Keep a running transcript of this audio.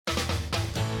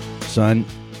Son,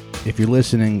 if you're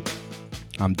listening,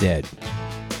 I'm dead.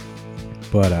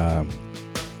 But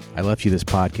I left you this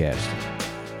podcast.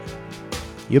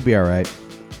 You'll be all right.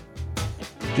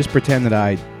 Just pretend that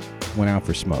I went out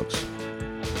for smokes.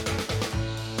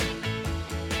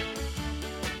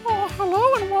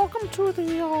 Hello and welcome to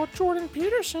the Jordan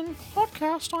Peterson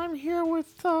podcast. I'm here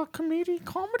with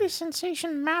comedy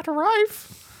sensation Matt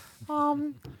Rife,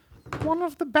 one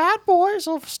of the bad boys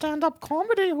of stand-up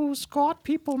comedy who's got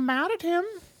people mad at him.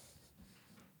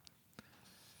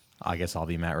 I guess I'll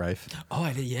be Matt Rife. Oh,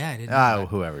 I didn't. Oh,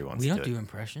 whoever he wants we to don't do do it.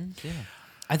 impressions. Yeah,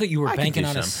 I thought you were I could banking do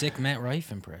on a some. sick Matt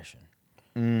Rife impression.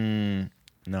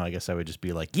 No, I guess I would just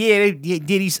be like,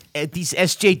 these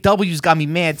SJWs got me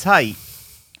mad tight.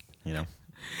 You know?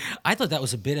 I thought that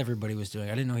was a bit everybody was doing.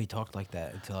 I didn't know he talked like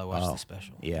that until I watched the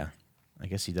special. Yeah, I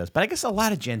guess he does. But I guess a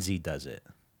lot of Gen Z does it.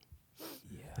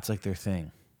 Yeah. It's like their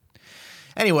thing.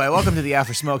 Anyway, welcome to the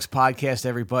After Smokes podcast,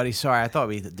 everybody. Sorry, I thought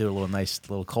we'd do a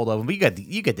little cold open, but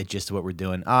you get the gist of what we're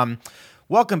doing.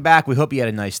 Welcome back. We hope you had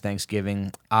a nice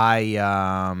Thanksgiving.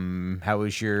 How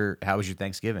was your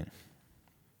Thanksgiving?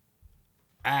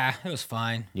 It was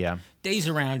fine. Yeah. Days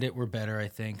around it were better, I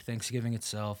think. Thanksgiving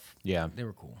itself, Yeah. they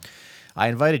were cool. I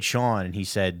invited Sean, and he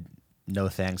said, "No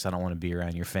thanks. I don't want to be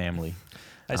around your family."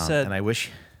 I said, and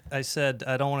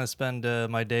I don't want to spend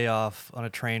my day off on a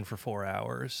train for 4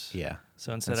 hours. Yeah.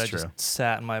 So instead, that's I just true.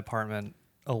 sat in my apartment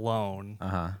alone.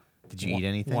 Did you eat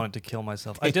anything? Wanted to kill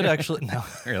myself. I did actually. No,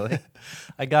 Really?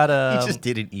 I got a. You just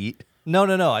didn't eat. No.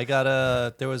 I got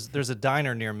a. There's a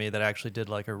diner near me that actually did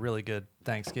like a really good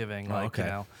Thanksgiving,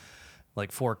 okay.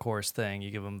 like 4-course thing.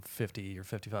 You give them $50 or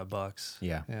 $55.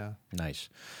 Yeah. Yeah. Nice.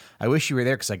 I wish you were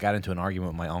there because I got into an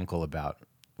argument with my uncle about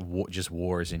just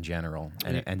wars in general,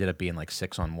 and it ended up being like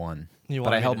 6-on-1.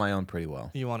 But I held my own pretty well.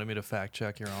 You wanted me to fact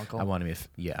check your uncle. I wanted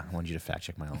you to fact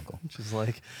check my uncle. Which is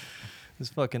like this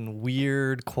fucking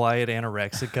weird, quiet,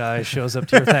 anorexic guy shows up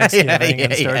to your Thanksgiving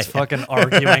and starts fucking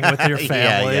arguing with your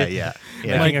family. Yeah.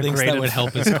 Mike Making a thinks great that would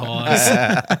help his cause.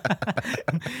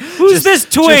 Who's this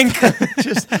twink?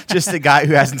 Just a guy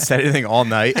who hasn't said anything all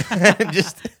night, and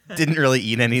just didn't really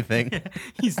eat anything.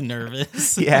 He's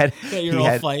nervous. That You're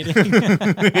all fighting.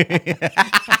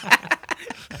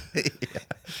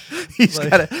 He's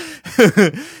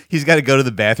got to go to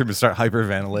the bathroom and start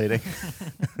hyperventilating.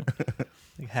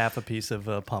 Like half a piece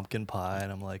of pumpkin pie,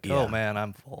 and I'm like, Yeah. oh man,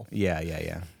 I'm full.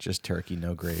 Yeah. Just turkey,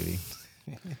 no gravy,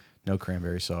 no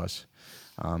cranberry sauce.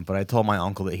 But I told my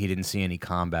uncle that he didn't see any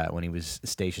combat when he was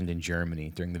stationed in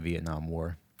Germany during the Vietnam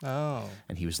War. Oh,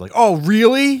 And he was like, "Oh,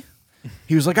 really?"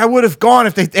 He was like, "I would have gone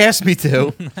if they'd asked me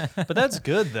to." but that's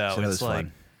good though. So that it's was like,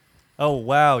 fun. oh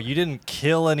wow, you didn't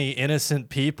kill any innocent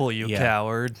people, you Yeah.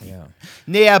 coward.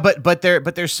 Yeah, but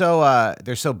they're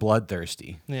so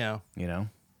bloodthirsty. Yeah. You know,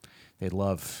 they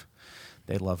love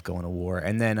going to war,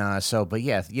 and then but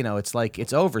yeah, you know, it's like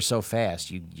it's over so fast.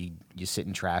 You sit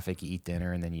in traffic, you eat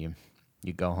dinner, and then you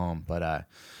go home. But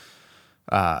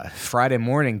Friday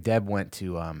morning, Deb went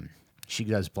to she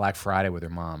does Black Friday with her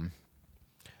mom,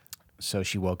 so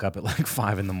she woke up at like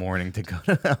 5 a.m.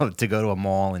 to go to a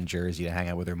mall in Jersey to hang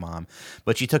out with her mom.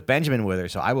 But she took Benjamin with her,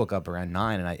 so I woke up around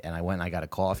 9 and I went and I got a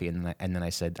coffee, and then I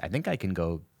said, I think I can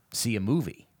go see a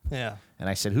movie. Yeah. And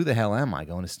I said, who the hell am I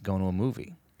going to a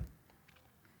movie?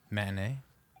 Matinee.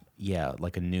 Yeah,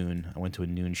 like a noon. I went to a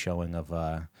noon showing of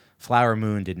Flower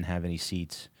Moon. Didn't have any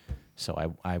seats,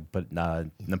 so but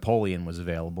Napoleon was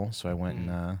available, so I went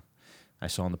and I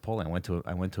saw Napoleon.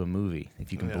 I went to a movie,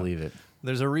 if you can believe it.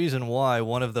 There's a reason why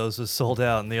one of those was sold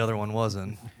out and the other one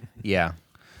wasn't. Yeah.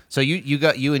 So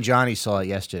you and Johnny saw it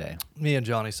yesterday. Me and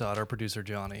Johnny saw it. Our producer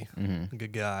Johnny, a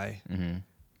good guy. Mm-hmm.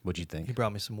 What'd you He think?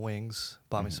 brought me some wings.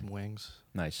 Bought me some wings.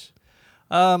 Nice.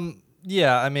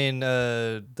 Yeah, I mean,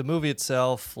 the movie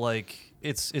itself, like,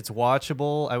 it's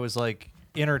watchable. I was like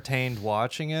entertained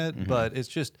watching it, but it's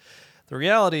just the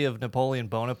reality of Napoleon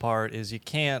Bonaparte is you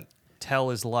can't tell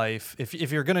his life if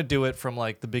you're gonna do it from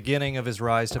like the beginning of his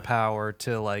rise to power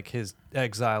to like his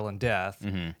exile and death.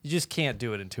 You just can't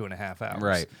do it in 2.5 hours.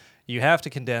 Right. You have to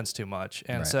condense too much,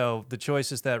 and Right. so the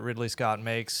choices that Ridley Scott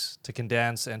makes to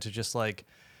condense and to just like.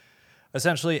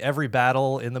 Essentially, every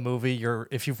battle in the movie,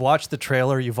 if you've watched the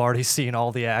trailer, you've already seen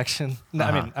all the action.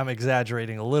 I mean, I'm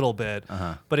exaggerating a little bit,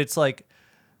 but it's like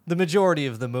the majority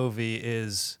of the movie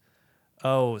is,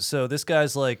 oh, so this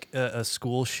guy's like a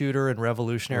school shooter in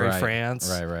revolutionary Right,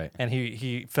 France. right. And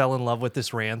he fell in love with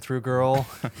this ran-through girl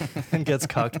and gets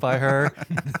cucked by her.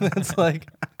 It's like,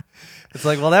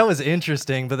 well, that was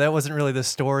interesting, but that wasn't really the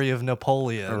story of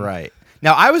Napoleon. Right.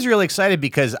 Now, I was really excited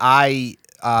because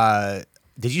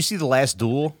did you see The Last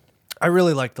Duel? I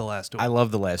really liked The Last Duel. I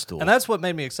love The Last Duel. And that's what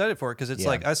made me excited for it, because it's Yeah.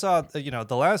 like I saw, The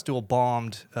Last Duel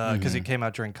bombed because it came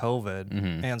out during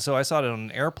COVID. And so I saw it on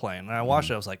an airplane, and I watched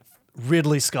it. I was like,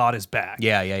 Ridley Scott is back.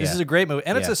 Yeah, yeah, This yeah. is a great movie.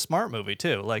 And it's Yeah. a smart movie,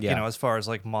 too. Like, Yeah. as far as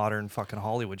like modern fucking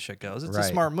Hollywood shit goes, it's a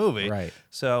Right, smart movie. right.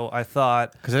 So I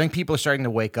thought, Because I think people are starting to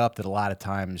wake up that a lot of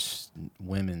times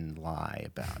women lie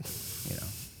about,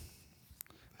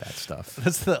 that stuff.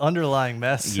 that's the underlying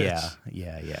message.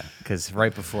 Yeah. Because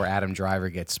right before Adam Driver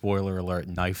gets, spoiler alert,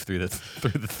 knife through the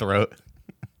throat,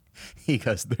 he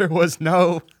goes, "There was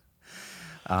no."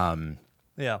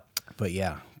 Yeah.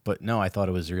 But no, I thought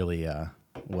it was really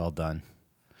well done.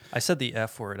 I said the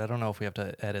F word. I don't know if we have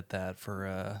to edit that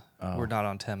for. We're not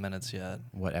on 10 minutes yet.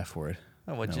 What F word?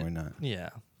 Oh, what'd No, you- we're not. Yeah,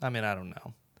 I mean, I don't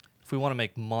know. If we want to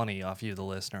make money off you, the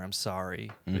listener, I'm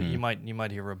sorry. But Mm-hmm. you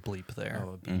might hear a bleep there.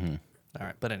 Oh, a beep. All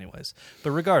right, but anyways,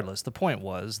 but regardless, the point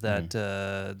was that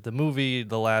the movie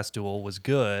The Last Duel was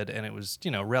good, and it was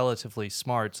relatively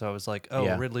smart. So I was like, oh,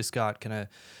 Yeah. Ridley Scott can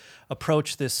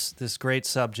approach this great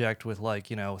subject with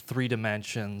 3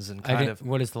 dimensions and kind of.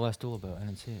 What is The Last Duel about? I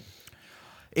didn't see it.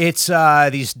 It's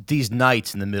these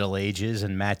knights in the Middle Ages,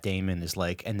 and Matt Damon is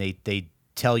like, and they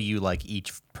tell you like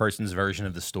each person's version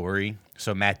of the story.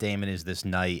 So Matt Damon is this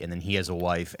knight, and then he has a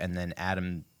wife, and then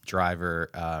Adam Driver,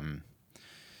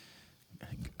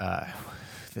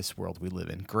 this world we live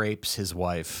in, grapes his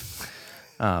wife.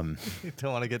 Don't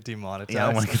want to get demonetized. Yeah, I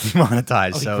don't want to get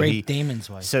demonetized. Oh, so great he Damon's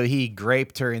wife. So he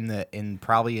graped her in the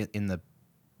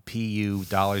PU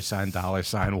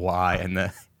 $$Y and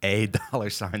the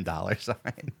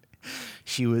 $$.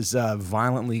 She was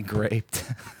violently graped.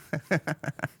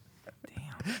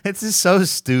 This is so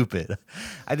stupid.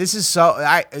 This is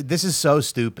so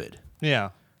stupid. Yeah.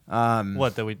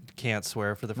 What, that we can't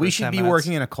swear for the first We should 10 be minutes?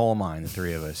 working in a coal mine, the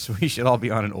three of us. We should all be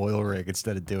on an oil rig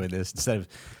instead of doing this, instead of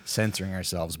censoring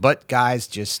ourselves. But guys,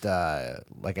 just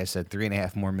like I said,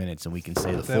 3.5 more minutes and we can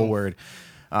say the full word.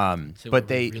 So But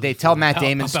they tell Matt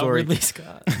Damon's about story. Ridley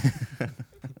Scott.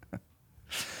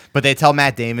 But they tell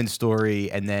Matt Damon's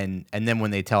story, and then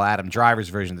when they tell Adam Driver's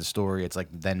version of the story, it's like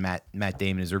then Matt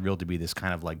Damon is revealed to be this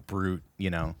kind of like brute,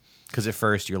 Because at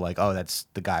first you're like, oh, that's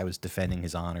the guy who was defending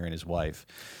his honor and his wife.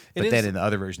 But then in the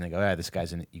other version they go, this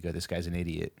guy's an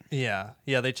idiot. Yeah.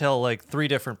 They tell 3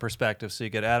 different perspectives. So you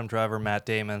get Adam Driver, Matt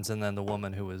Damon's, and then the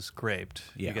woman who was graped.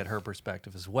 Yeah. You get her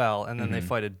perspective as well, and then they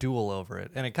fight a duel over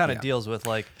it. And it kind of deals with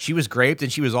She was graped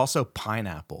and she was also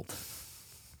pineappled.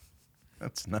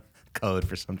 That's not code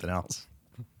for something else.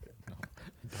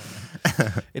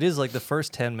 it is like the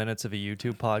first 10 minutes of a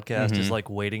YouTube podcast is like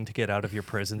waiting to get out of your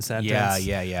prison sentence.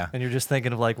 Yeah. And you're just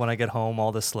thinking of when I get home,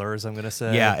 all the slurs I'm going to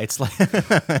say. Yeah, it's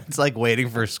like waiting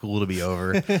for school to be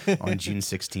over on June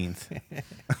 16th.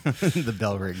 The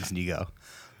bell rings and you go,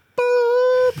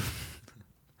 boop.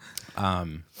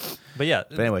 But yeah.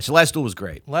 But anyway, so Last Duel was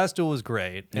great. Last Duel was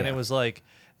great, and Yeah. it was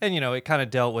and it kind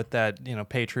of dealt with that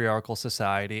patriarchal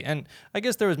society, and I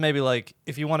guess there was maybe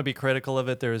if you want to be critical of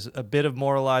it, there's a bit of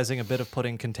moralizing, a bit of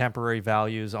putting contemporary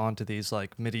values onto these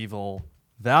medieval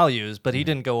values, but he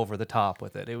didn't go over the top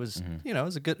with it. It was it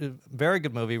was a very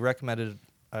good movie. Recommended.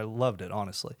 I loved it,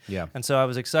 honestly. Yeah. And so I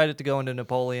was excited to go into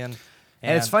Napoleon.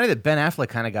 And it's funny that Ben Affleck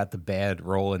kind of got the bad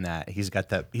role in that. He's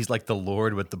like the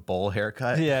Lord with the bowl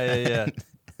haircut. Yeah.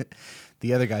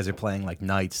 The other guys are playing like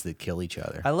knights that kill each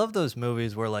other. I love those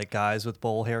movies where guys with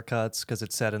bowl haircuts, because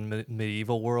it's set in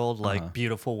medieval world,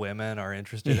 beautiful women are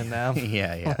interested in them.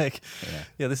 Yeah.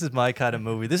 This is my kind of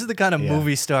movie. This is the kind of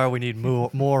movie star we need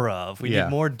more of. We Yeah. need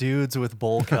more dudes with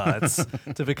bowl cuts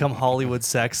to become Hollywood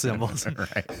sex symbols.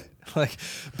 Right.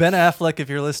 Ben Affleck, if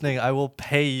you're listening, I will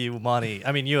pay you money.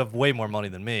 I mean, you have way more money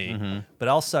than me, but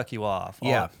I'll suck you off.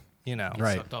 Yeah.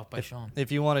 Right. Sucked off by Sean.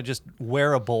 If you want to just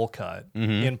wear a bowl cut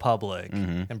in public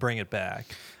and bring it back.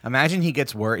 Imagine he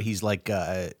gets word he's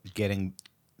getting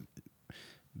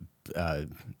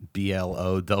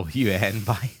BLOWN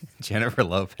by Jennifer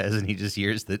Lopez, and he just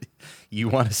hears that you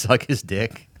want to suck his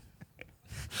dick,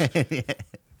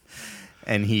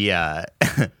 and he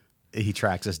he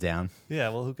tracks us down. Yeah,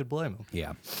 well, who could blame him?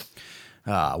 Yeah.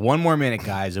 One more minute,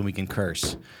 guys, and we can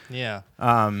curse. Yeah.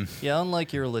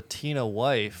 Unlike your Latina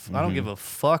wife, I don't give a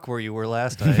fuck where you were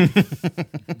last night.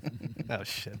 Oh,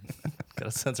 shit.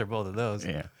 Gotta censor both of those.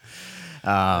 Yeah.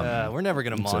 We're never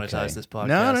gonna It's monetize okay. this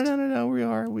podcast. No.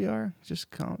 We are. Just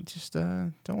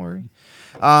don't worry.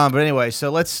 But anyway,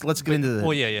 so let's get into the.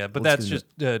 Well, yeah. But let's that's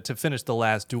get into just to finish the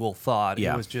last dual thought.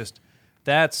 Yeah. It was just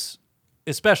that's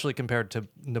especially compared to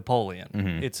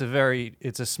Napoleon. It's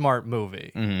a smart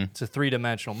movie. It's a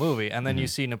 3-dimensional movie, and then you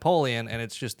see Napoleon, and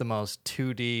it's just the most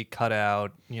 2D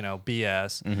cutout,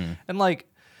 BS. And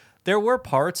There were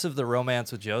parts of the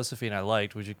romance with Josephine I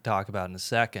liked, which you can talk about in a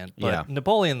second. But Yeah.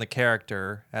 Napoleon, the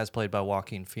character, as played by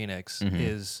Joaquin Phoenix,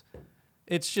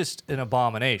 it's just an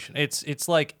abomination. It's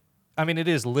like, I mean, it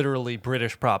is literally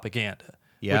British propaganda.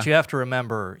 Yeah. Which you have to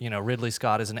remember, Ridley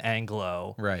Scott is an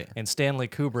Anglo. Right. And Stanley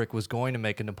Kubrick was going to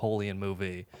make a Napoleon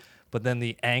movie, but then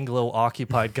the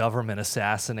Anglo-occupied government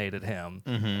assassinated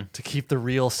him to keep the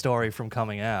real story from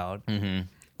coming out.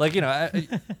 Like,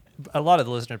 a lot of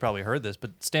the listeners probably heard this,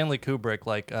 but Stanley Kubrick,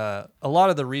 like, a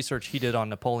lot of the research he did on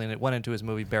Napoleon, it went into his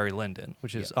movie Barry Lyndon,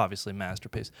 which is obviously a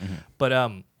masterpiece. But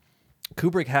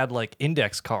Kubrick had like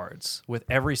index cards with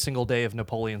every single day of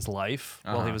Napoleon's life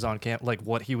while he was on camp, like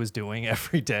what he was doing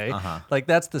every day. Like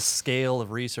that's the scale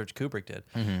of research Kubrick did.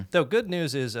 Though good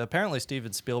news is apparently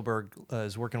Steven Spielberg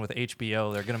is working with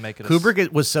HBO. They're going to make it.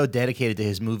 Kubrick was so dedicated to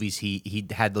his movies, he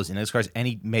had those index cards, and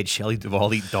he made Shelley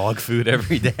Duvall eat dog food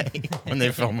every day when they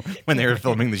were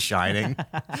filming The Shining.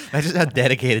 That's just how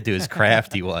dedicated to his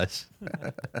craft he was.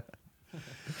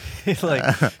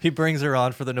 He brings her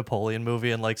on for the Napoleon movie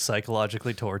and like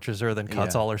psychologically tortures her, then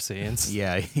cuts all her scenes.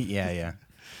 Yeah.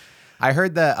 I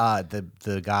heard that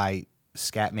the guy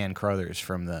Scatman Crothers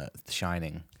from The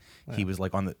Shining, he was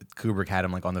like Kubrick had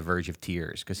him like on the verge of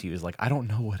tears because he was like, I don't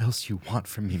know what else you want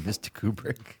from me, Mr.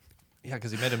 Kubrick. Yeah,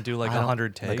 because he made him do like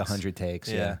 100 takes. Like 100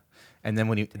 takes, yeah. And then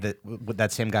when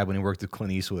that same guy, when he worked with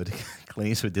Clint Eastwood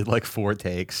did like 4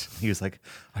 takes. He was like,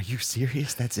 are you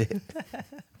serious? That's it?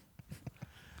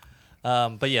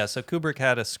 But yeah, so Kubrick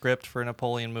had a script for a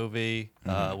Napoleon movie,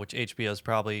 which HBO's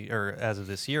probably, or as of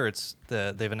this year,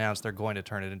 they've announced they're going to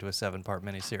turn it into a 7-part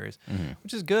miniseries,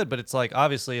 which is good. But it's like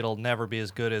obviously it'll never be as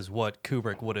good as what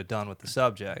Kubrick would have done with the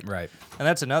subject, Right? And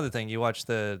that's another thing. You watch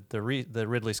the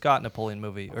Ridley Scott Napoleon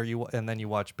movie, and then you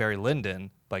watch Barry Lyndon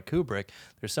by Kubrick.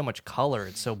 There's so much color;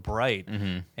 it's so bright,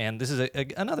 and this is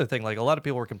another thing. Like a lot of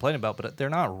people were complaining about, but they're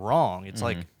not wrong. It's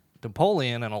like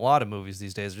Napoleon and a lot of movies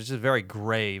these days are just very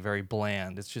gray, very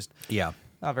bland. It's just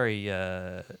not very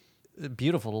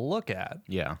beautiful to look at.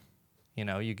 Yeah.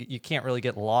 You can't really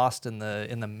get lost in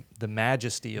the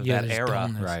majesty of that there's era.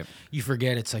 dullness. Right. You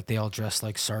forget it's like they all dress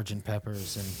like Sergeant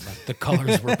Peppers and like the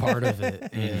colors were part of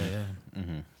it.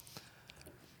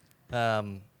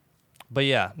 But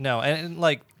yeah, no, and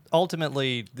like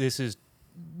ultimately this is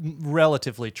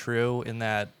relatively true in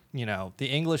that the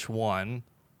English won.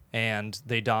 And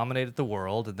they dominated the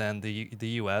world, and then the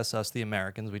U.S., us, the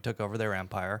Americans, we took over their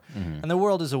empire. And the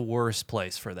world is a worse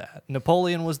place for that.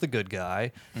 Napoleon was the good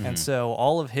guy, and so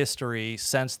all of history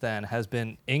since then has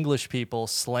been English people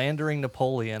slandering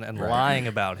Napoleon and lying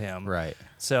about him. Right.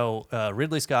 So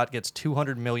Ridley Scott gets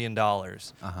 $200 million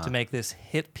to make this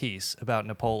hit piece about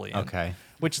Napoleon. Okay.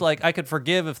 Which, like, I could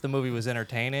forgive if the movie was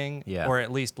entertaining, or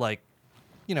at least, like,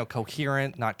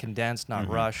 coherent, not condensed, not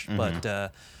rushed,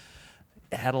 but...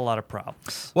 it had a lot of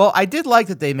problems. Well, I did like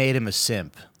that they made him a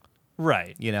simp.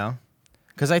 Right.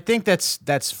 Because I think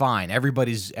that's fine.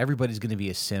 Everybody's going to be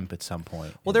a simp at some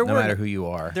point. Well, no matter who you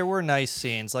are. There were nice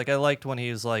scenes. Like I liked when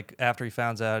he was like after he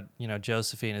found out,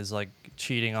 Josephine is like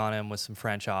cheating on him with some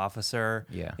French officer.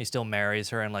 Yeah. He still marries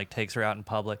her and like takes her out in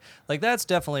public. Like that's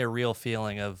definitely a real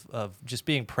feeling of just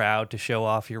being proud to show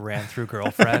off your ran through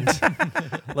girlfriend.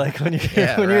 Like when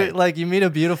you like you meet a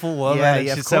beautiful woman and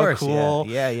she's so cool.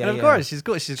 Yeah. And of course she's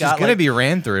cool. She's got gonna be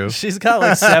ran through. She's got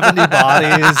like 70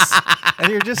 bodies. And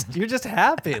you're just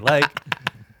happy. Like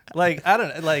I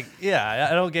don't I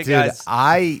don't get Dude, guys.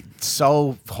 I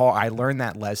learned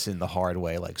that lesson the hard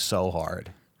way, like so hard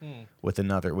with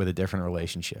a different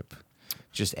relationship.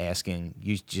 Just asking,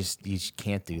 you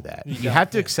can't do that. You have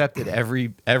to accept that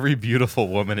every beautiful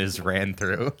woman is ran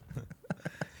through.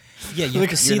 Yeah, you have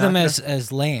to see them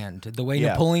as land. The way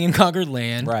Napoleon conquered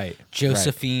land, Right.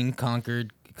 Josephine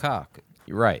conquered cock.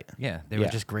 Right. Yeah, they were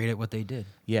just great at what they did.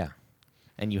 Yeah.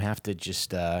 And you have to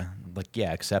just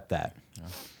accept that.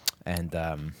 And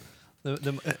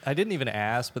I didn't even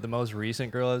ask, but the most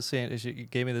recent girl I was seeing, she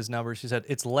gave me this number. She said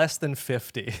it's less than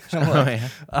 50. I'm like,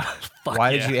 fuck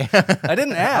why yeah. did you ask? I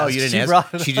didn't ask. Oh, you didn't She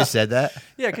ask? She just said that?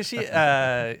 Yeah, because she.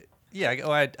 I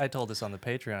told this on the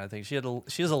Patreon. I think she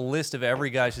has a list of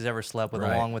every guy she's ever slept with,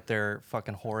 along with their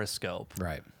fucking horoscope.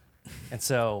 Right. And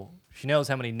so she knows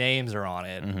how many names are on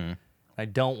it. I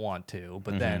don't want to,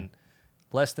 but then.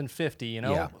 Less than 50,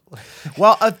 Yeah.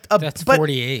 Well, That's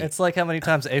 48. It's like how many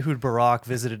times Ehud Barak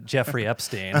visited Jeffrey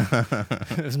Epstein.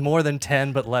 It was more than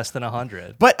 10, but less than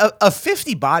 100. But a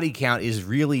 50 body count is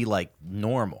really like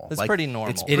normal. It's like, pretty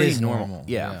normal. It's It pretty is normal.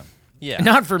 Yeah. Yeah.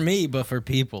 Not for me, but for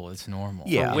people, it's normal.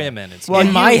 Yeah. For women, it's Well,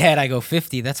 in my head, I go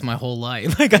 50. That's my whole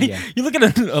life. Like, you look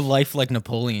at a life like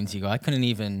Napoleon's, you go, I couldn't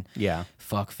even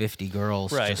fuck 50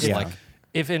 girls. Right. Just Yeah. like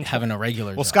having a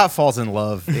regular Well, job. Scott falls in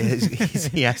love.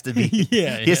 He has to be. He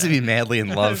has to be madly in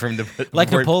love for him to put, like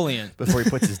before Napoleon. before he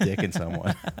puts his dick in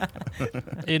someone.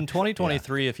 In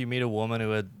 2023, if you meet a woman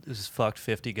who has fucked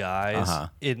 50 guys,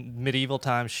 in medieval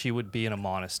times, she would be in a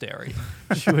monastery.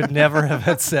 She would never have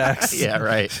had sex. Yeah,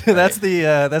 right. That's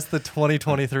the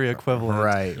 2023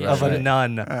 equivalent of a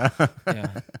nun. Yeah.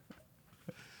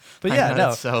 But yeah,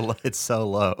 no. It's so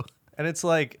low. And it's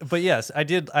like, but yes,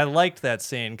 I liked that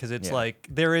scene because it's like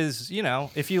there is,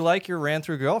 if you like your ran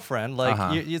through girlfriend,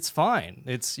 like it's fine.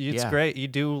 It's great. You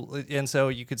do, and so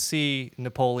you could see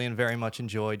Napoleon very much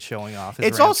enjoyed showing off his.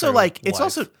 It's also like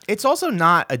wife. it's also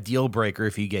not a deal breaker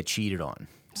if you get cheated on.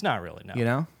 It's not really, no. You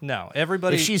know? No,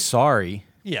 everybody. If she's sorry.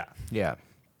 Yeah. Yeah.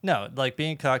 No, like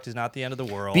being cucked is not the end of the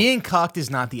world. Being cucked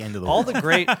is not the end of the all world.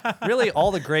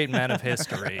 all the great men of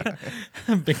history.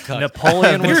 Big cuck.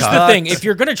 Napoleon was Here's cucked. the thing: if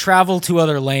you're gonna travel to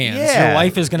other lands, your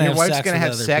wife is gonna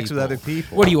have sex with other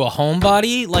people. What are you, a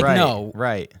homebody? Like, no.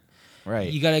 Right.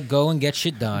 You gotta go and get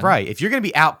shit done. Right. If you're gonna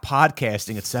be out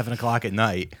podcasting at 7:00 at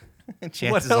night,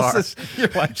 chances are your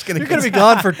wife's gonna. You're gonna be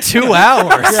gone for 2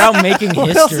 hours. You're out making history.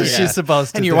 What else is she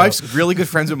supposed to and do? your wife's really good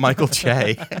friends with Michael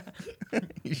Che.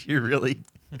 You're really.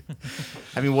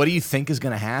 I mean, what do you think is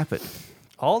going to happen?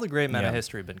 All the great men of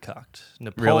history have been cucked.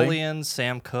 Napoleon,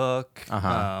 Sam Cooke.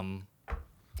 I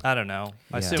don't know.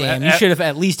 I assume Damn, you should have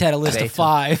at least had a list of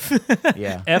 5.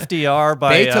 Yeah. FDR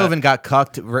by Beethoven got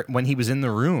cucked when he was in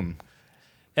the room.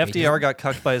 FDR got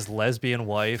cucked by his lesbian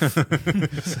wife.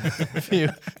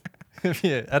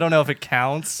 I don't know if it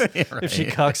counts if she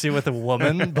cucks you with a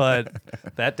woman, but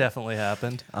that definitely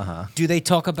happened. Do they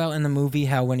talk about in the movie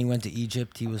how when he went to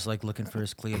Egypt, he was like looking for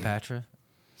his Cleopatra?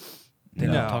 They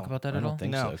don't talk about that at all?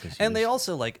 No. And they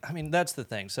also that's the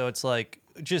thing. So it's like,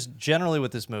 just generally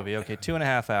with this movie, okay,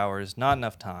 2.5 hours, not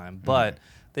enough time, but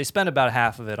they spend about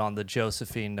half of it on the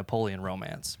Josephine Napoleon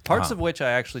romance, parts of which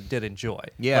I actually did enjoy.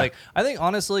 Yeah. Like, I think,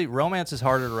 honestly, romance is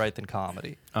harder to write than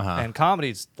comedy. And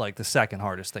comedy's like the second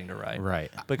hardest thing to write.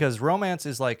 Right. Because romance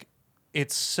is like,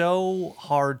 it's so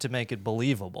hard to make it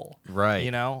believable. Right.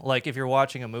 You know? Like, if you're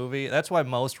watching a movie, that's why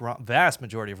vast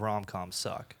majority of rom-coms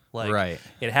suck. Like,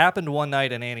 It Happened One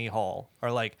Night and Annie Hall are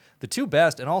like the two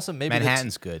best, and also maybe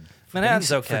Manhattan's good.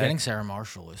 Manhattan's okay. Forgetting Sarah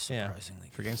Marshall is surprisingly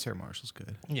good. Forgetting Sarah Marshall's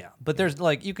good. Yeah, but there's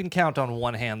like, you can count on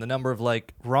one hand the number of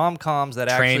like rom-coms that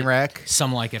Trainwreck.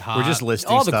 Some Like It Hot. We're just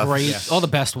listing all the stuff. great, all the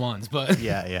best ones, but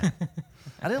Yeah.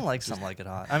 I didn't like Some Like It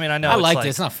Hot. I mean, I know I it's liked like, it.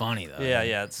 It's not funny though.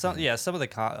 Yeah. Some of the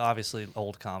obviously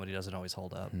old comedy doesn't always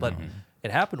hold up, but It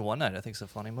Happened One Night, I think, is a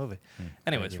funny movie.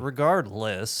 Anyways,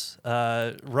 regardless,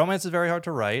 romance is very hard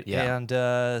to write, and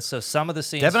so some of the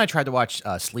scenes. Dev and I tried to watch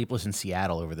Sleepless in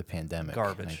Seattle over the pandemic.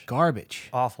 Garbage.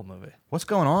 Awful movie. What's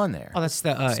going on there? Oh, that's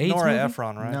the It's AIDS Nora movie?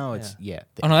 Ephron, right? No, it's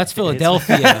Oh no, that's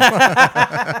Philadelphia.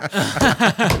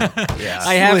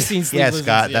 I have seen Sleepless in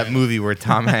Scott, Seattle. that movie where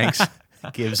Tom Hanks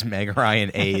gives Meg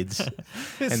Ryan AIDS,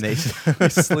 and they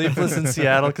He's sleepless in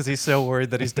Seattle because he's so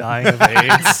worried that he's dying of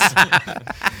AIDS.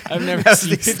 I've never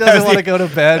seen. He doesn't want to go to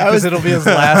bed because it'll be his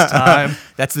last time.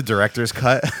 That's the director's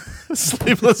cut.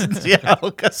 Sleepless in Seattle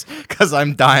because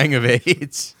I'm dying of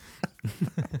AIDS.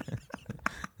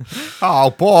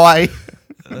 Oh boy.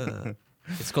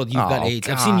 It's called You've Got AIDS.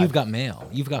 I've seen You've Got Mail.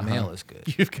 You've Got Mail is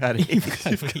good. You've got AIDS.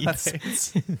 You've got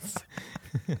AIDS.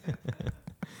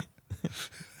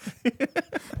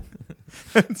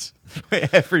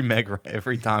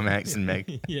 Every Tom Hanks and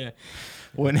Meg. Yeah.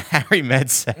 When Harry met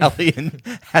Sally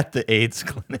at the AIDS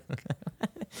clinic.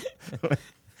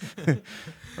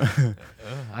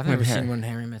 I've never seen When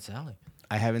Harry Met Sally.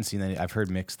 I haven't seen any. I've heard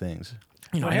mixed things.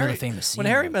 You know, another famous scene. When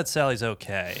Harry Met Sally's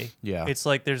okay. Yeah. It's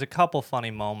like there's a couple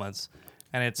funny moments,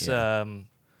 and it's and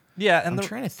I'm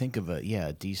trying to think of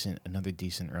another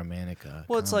decent romantic.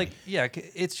 Well, it's like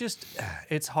it's just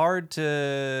it's hard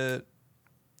to.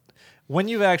 When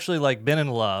you've actually like been in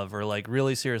love or like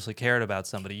really seriously cared about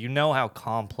somebody, you know how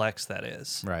complex that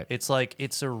is. Right. It's like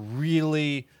it's a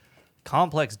really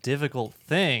complex, difficult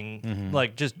thing,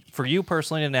 like just for you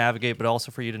personally to navigate, but also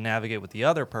for you to navigate with the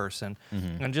other person,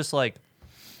 and just like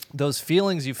those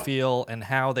feelings you feel and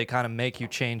how they kind of make you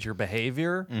change your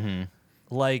behavior.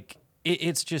 Like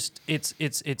it's just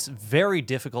it's very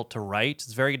difficult to write.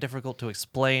 It's very difficult to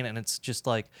explain, and it's just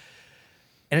like,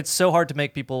 and it's so hard to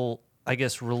make people, I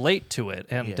guess, relate to it.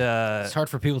 And it's hard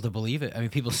for people to believe it. I mean,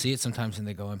 people see it sometimes and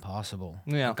they go impossible.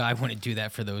 Yeah. Like, I wouldn't do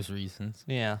that for those reasons.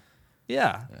 Yeah.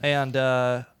 And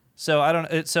so I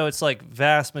don't. So it's like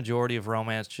vast majority of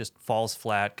romance just falls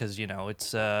flat because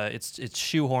it's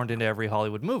shoehorned into every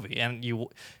Hollywood movie, and you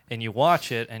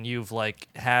watch it and you've like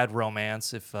had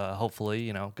romance, if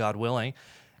hopefully God willing,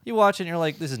 you watch it and you're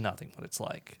like, this is nothing what it's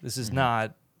like. This is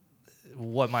not.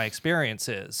 what my experience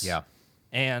is. Yeah.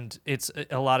 And it's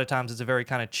a lot of times it's a very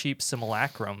kind of cheap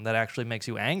simulacrum that actually makes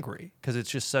you angry because it's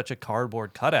just such a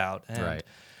cardboard cutout. And, Right.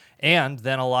 And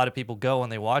then a lot of people go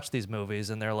and they watch these movies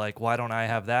and they're like, why don't I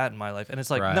have that in my life? And it's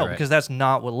like, Right, no, right. because that's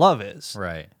not what love is.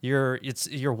 Right. You're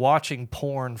watching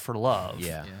porn for love.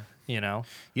 Yeah. You know?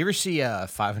 You ever see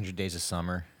 500 Days of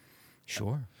Summer?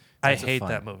 Sure. I It's a hate fun-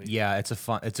 that movie. Yeah, it's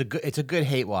a good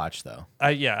hate watch though.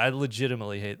 I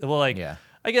legitimately hate. Well, like, Yeah.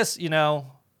 I guess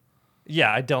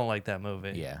I don't like that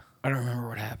movie. Yeah. I don't remember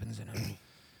what happens in it.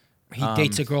 He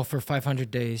dates a girl for 500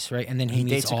 days, right? And then he He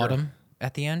meets dates a girl. Autumn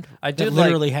at the end. I That did like-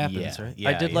 literally happens, Yeah. right? Yeah,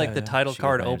 I did like yeah. the title She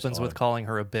card got married opens to with Autumn. calling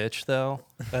her a bitch, though.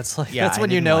 That's like Yeah, that's I when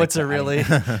you didn't know like it's a that. really,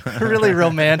 really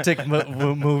romantic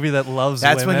movie that loves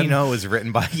That's women. when you know it was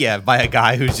written by a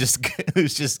guy who's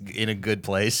just in a good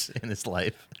place in his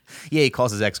life. Yeah, he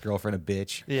calls his ex-girlfriend a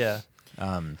bitch. Yeah.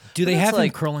 Do they But it's have him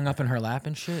like- curling up in her lap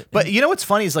and shit? But you know what's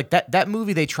funny is like that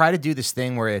movie they try to do this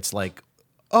thing where it's like,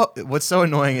 oh, what's so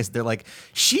annoying is they're like,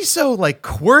 she's so like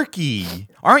quirky.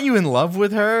 Aren't you in love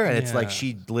with her? And it's like Yeah.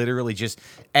 she literally just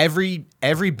every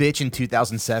bitch in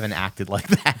 2007 acted like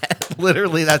that.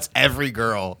 Literally, that's every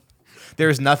girl.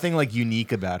 There's nothing like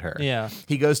unique about her. Yeah.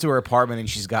 He goes to her apartment and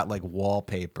she's got like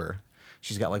wallpaper.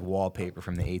 She's got like wallpaper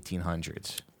from the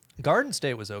 1800s. Garden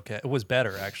State was okay. It was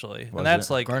better actually, Was and that's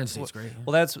it? like Garden State's great, yeah.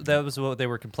 Well, that was what they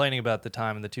were complaining about at the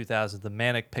time in the 2000s. The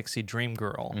manic pixie dream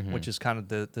girl, Mm-hmm. which is kind of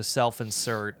the self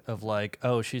insert of like,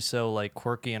 oh, she's so like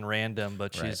quirky and random,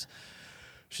 but Right.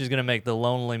 she's gonna make the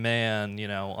lonely man,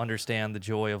 understand the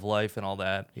joy of life and all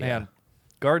that. Yeah. Man,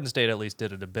 Garden State at least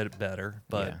did it a bit better,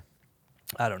 but Yeah.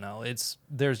 I don't know.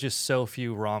 There's just so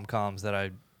few rom-coms that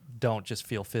I don't just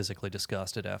feel physically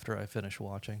disgusted after I finish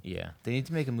watching. Yeah, they need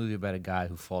to make a movie about a guy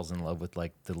who falls in love with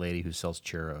like the lady who sells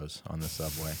churros on the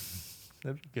subway.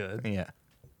 That'd be good. Yeah.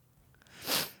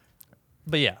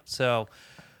 But yeah, so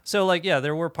like yeah,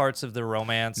 there were parts of the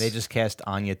romance. They just cast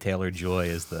Anya Taylor-Joy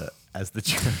as the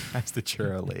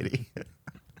churro lady.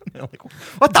 They're like,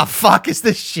 what the fuck is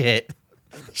this shit?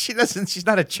 She's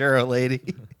not a churro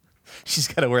lady. She's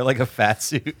got to wear like a fat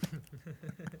suit.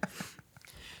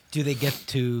 Do they get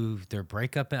to their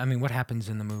breakup? I mean, what happens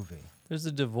in the movie? There's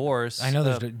a divorce. I know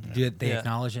do they yeah.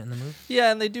 acknowledge it in the movie?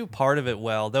 Yeah, and they do part of it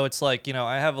well. Though it's like,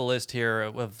 I have a list here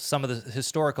of some of the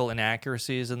historical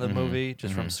inaccuracies in the movie,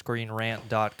 just from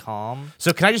ScreenRant.com.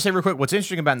 So can I just say real quick, what's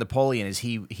interesting about Napoleon is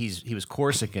he was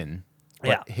Corsican, but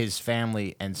Yeah. his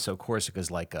family, and so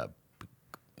Corsica's like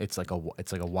it's like a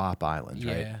WAP island,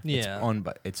 right? Yeah. It's Yeah. owned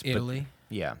by Italy?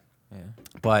 Yeah. Yeah.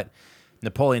 But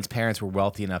Napoleon's parents were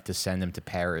wealthy enough to send him to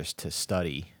Paris to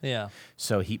study. Yeah.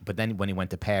 So but then when he went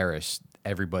to Paris,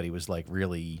 everybody was like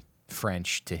really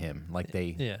French to him. Like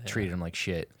they Yeah, treated him like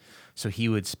shit. So he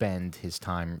would spend his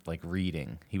time like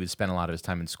reading. He would spend a lot of his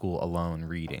time in school alone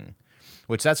reading,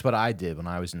 which that's what I did when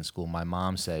I was in school. My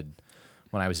mom said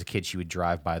when I was a kid, she would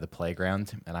drive by the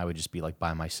playground and I would just be like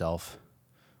by myself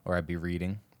or I'd be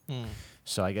reading.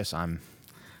 So I guess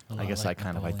I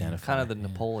kind of identify. Kind of the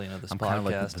Napoleon of this I'm podcast. kind of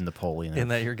like the Napoleon. in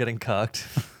that you're getting cucked.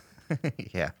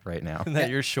 Yeah, right now. In that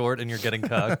you're short and you're getting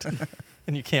cucked.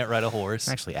 And you can't ride a horse.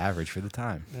 Actually average for the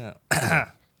time. Yeah.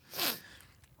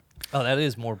 Oh, that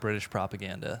is more British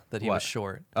propaganda that he What? was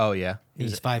short. Oh, yeah.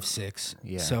 He's 5'6".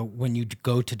 Yeah. So when you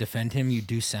go to defend him, you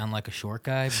do sound like a short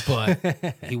guy, but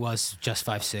he was just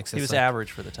 5'6". He was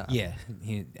average for the time. Yeah,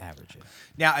 he average. Yeah.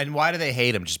 Now, and why do they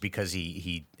hate him? Just because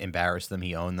he embarrassed them,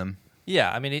 he owned them?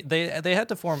 Yeah, I mean, they had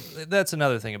to form. That's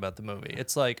another thing about the movie.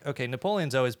 It's like, okay,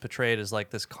 Napoleon's always portrayed as like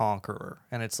this conqueror,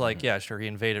 and it's like, yeah, sure, he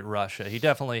invaded Russia. He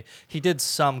did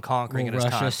some conquering in his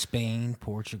Russia, time. Spain,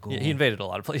 Portugal. Yeah, he invaded a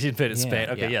lot of places. He invaded Yeah. Spain.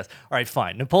 Okay, Yeah. yes. All right,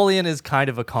 fine. Napoleon is kind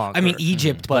of a conqueror. I mean,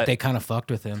 Egypt, but But- they kind of fucked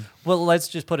with him. Well, let's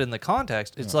just put it in the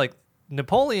context. It's like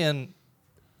Napoleon,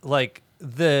 like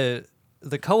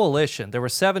the coalition. There were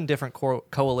 7 different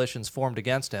coalitions formed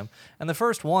against him, and the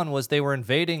first one was they were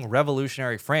invading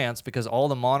revolutionary France because all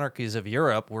the monarchies of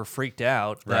Europe were freaked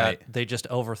out that Right. they just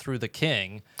overthrew the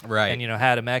king, Right. and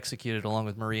had him executed along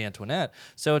with Marie Antoinette.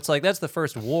 So it's like that's the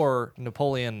first war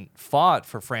Napoleon fought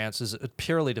for France, is a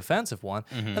purely defensive one,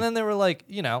 and then they were like,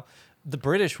 the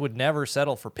British would never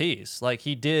settle for peace. Like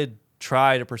he did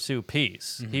try to pursue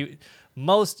peace.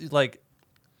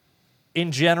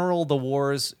 In general, the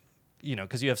wars,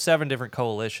 because you have 7 different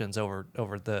coalitions over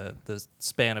the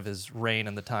span of his reign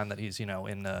and the time that he's, in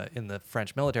the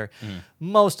French military.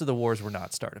 Most of the wars were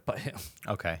not started by him.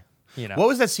 Okay. What What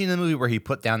was that scene in the movie where he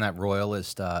put down that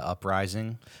royalist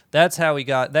uprising? That's how he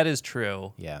got. That is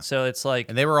true. Yeah. So it's like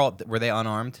And were they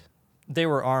unarmed? They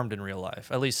were armed in real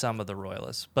life, at least some of the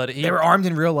royalists. But They were armed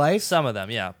in real life? Some of them,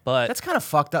 yeah. But That's kind of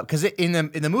fucked up because in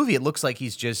the movie it looks like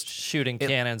he's just shooting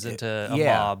cannons into a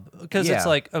yeah. mob because Yeah. it's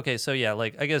like, okay, so yeah,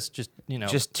 like I guess just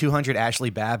just 200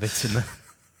 Ashley Babbitts in the.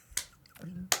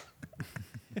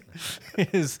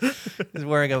 is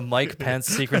wearing a Mike Pence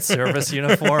Secret Service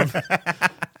uniform,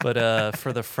 but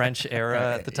for the French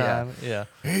era at the time, yeah.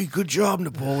 Hey, good job,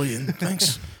 Napoleon.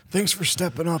 Thanks for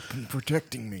stepping up and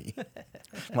protecting me.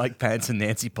 Mike Pence and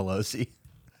Nancy Pelosi.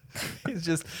 He's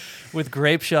just with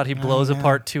grape shot. He blows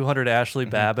apart 200 Ashley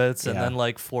Babbitts, and Yeah. then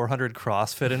like 400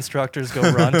 CrossFit instructors go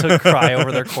run to cry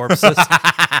over their corpses.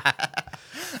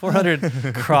 400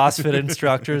 CrossFit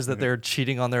instructors that they're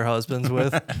cheating on their husbands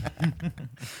with.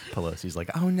 Pelosi's like,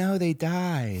 oh no, they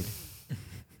died.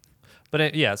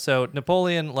 But yeah, so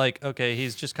Napoleon, like, okay,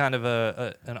 he's just kind of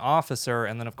an officer,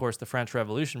 and then of course the French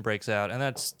Revolution breaks out, and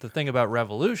that's the thing about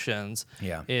revolutions.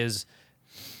 Yeah. Is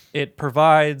it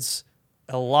provides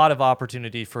a lot of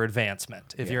opportunity for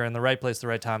advancement if you're in the right place, at the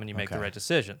right time, and you make the Okay. right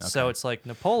decisions. So it's like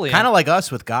Napoleon, Kind of like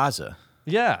us with Gaza.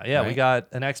 yeah, we right? got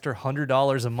an extra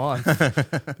 $100 a month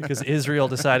because Israel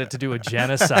decided to do a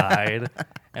genocide,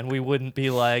 and we wouldn't be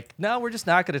like, no, we're just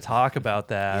not going to talk about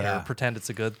that Yeah. or pretend it's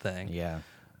a good thing. Yeah.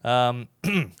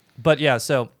 But yeah,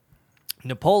 so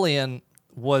Napoleon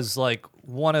was like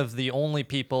one of the only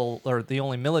people or the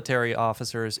only military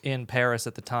officers in Paris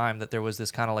at the time that there was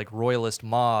this kind of like royalist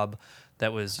mob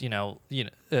that was,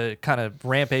 kind of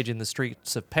rampaging the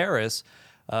streets of Paris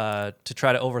to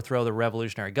try to overthrow the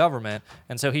revolutionary government.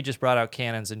 And so he just brought out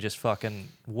cannons and just fucking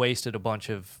wasted a bunch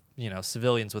of,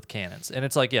 civilians with cannons. And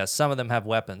it's like, yes, some of them have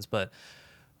weapons, but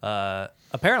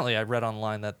apparently I read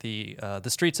online that the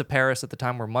streets of Paris at the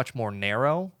time were much more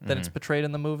narrow than it's portrayed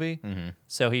in the movie.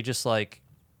 So he just like,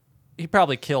 he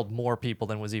probably killed more people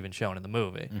than was even shown in the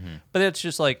movie. But it's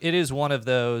just like, it is one of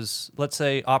those, let's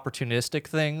say, opportunistic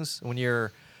things when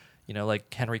you're,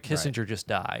 like Henry Kissinger just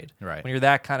died. Right. When you're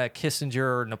that kind of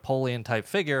Kissinger, Napoleon type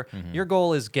figure, your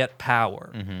goal is get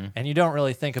power. And you don't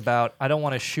really think about, I don't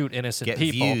want to shoot innocent Get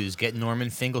people. views. Get Norman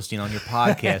Finkelstein on your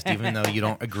podcast, even though you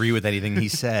don't agree with anything he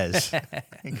says,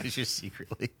 because you're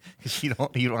secretly you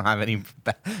don't have any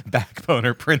backbone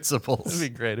or principles.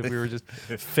 It'd be great if we were just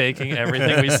faking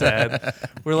everything we said.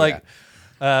 We're like,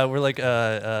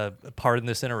 pardon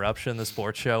this interruption, the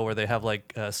sports show where they have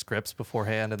like scripts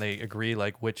beforehand and they agree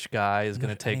like which guy is going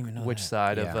to take even know which that.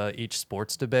 side Yeah. of each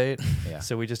sports debate. Yeah.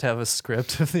 So we just have a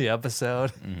script of the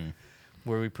episode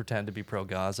where we pretend to be pro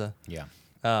Gaza. Yeah.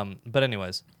 But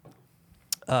anyways,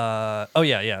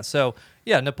 So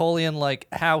Napoleon, like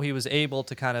how he was able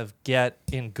to kind of get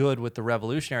in good with the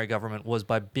revolutionary government was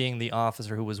by being the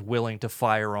officer who was willing to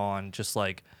fire on just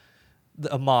like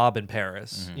a mob in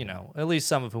Paris. At least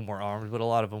some of whom were armed, but a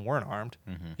lot of them weren't armed.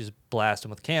 You just blast them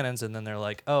with cannons, and then they're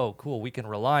like, "Oh, cool, we can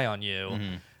rely on you."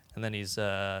 And then he's,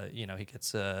 he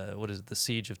gets what is it, the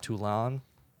siege of Toulon.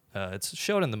 It's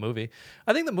shown in the movie.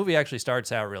 I think the movie actually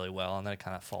starts out really well, and then it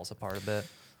kind of falls apart a bit.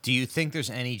 Do you think there's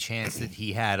any chance that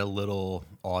he had a little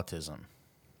autism?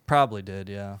 Probably did,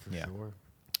 yeah. Yeah.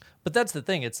 But that's the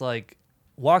thing. It's like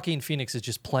Joaquin Phoenix is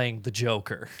just playing the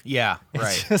Joker. Yeah. It's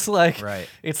Right. just like Right.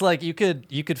 It's like you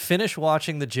could finish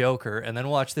watching the Joker and then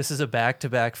watch this as a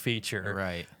back-to-back feature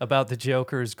Right. about the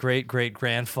Joker's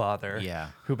great-great-grandfather Yeah.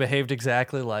 who behaved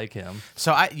exactly like him.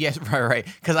 So right.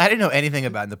 Because I didn't know anything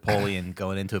about Napoleon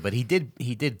going into it, but he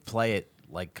did play it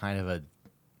like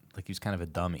he was kind of a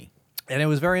dummy. And it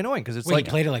was very annoying because it's Wait, like he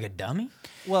played it like a dummy?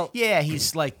 well, Yeah,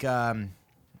 he's like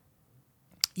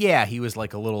he was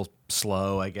like a little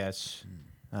slow, I guess.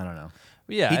 I don't know.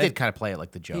 yeah, He and- did kind of play it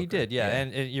like the Joker. He did, yeah.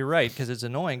 And you're right because it's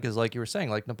annoying because like you were saying,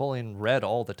 like Napoleon read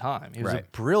all the time. He was a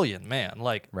Right. brilliant man,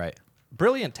 like Right.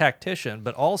 brilliant tactician,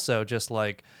 but also just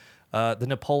like the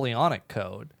Napoleonic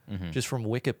Code, Mm-hmm. just from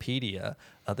Wikipedia.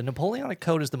 The Napoleonic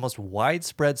Code is the most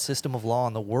widespread system of law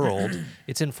in the world.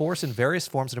 It's enforced in various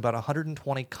forms in about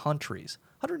 120 countries.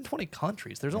 120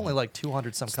 countries. There's only like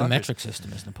 200 some It's the countries. metric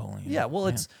system is Napoleon. Yeah, well,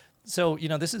 it's so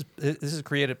this is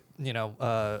created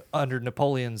under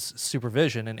Napoleon's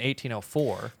supervision in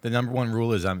 1804. The number one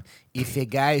rule is if a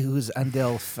guy who's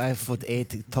under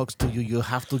 5'8" talks to you, you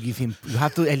have to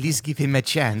at least give him a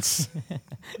chance.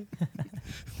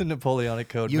 The Napoleonic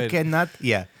Code. You cannot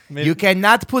made- you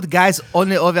cannot put guys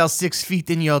only over 6 feet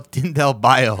in your Tinder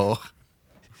bio.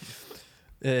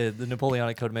 The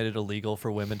Napoleonic Code made it illegal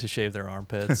for women to shave their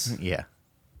armpits. Yeah.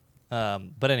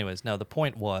 But anyways, no, the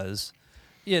point was,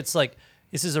 it's like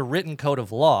this is a written code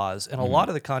of laws, and a lot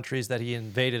of the countries that he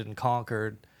invaded and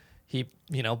conquered, he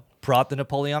brought the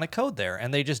Napoleonic Code there,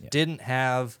 and they just didn't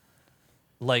have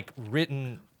like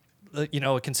written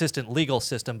a consistent legal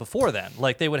system before then.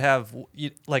 Like they would have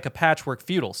like a patchwork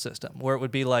feudal system where it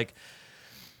would be like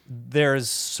there's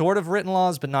sort of written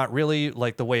laws, but not really.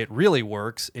 Like the way it really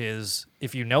works is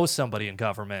if you know somebody in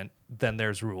government, then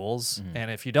there's rules. And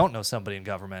if you don't know somebody in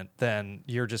government, then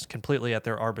you're just completely at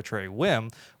their arbitrary whim.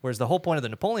 Whereas the whole point of the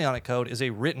Napoleonic Code is a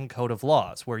written code of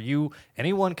laws where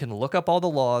anyone can look up all the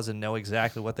laws and know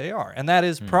exactly what they are. And that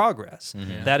is progress.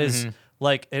 That is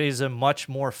like, it is a much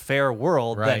more fair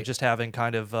world than just having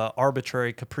kind of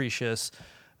arbitrary, capricious,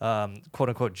 quote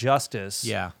unquote justice.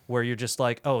 Yeah. Where you're just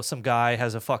like, oh, some guy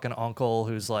has a fucking uncle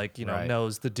who's like,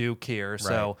 knows the Duke here.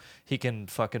 So he can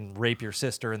fucking rape your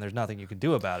sister and there's nothing you can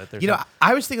do about it. There's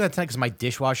I was thinking that tonight because my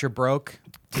dishwasher broke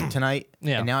tonight.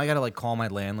 Yeah. And now I got to like call my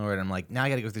landlord. I'm like, now I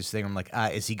got to go through this thing. I'm like,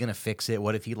 is he going to fix it?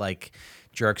 What if he like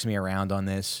jerks me around on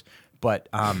this? But,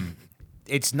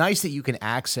 it's nice that you can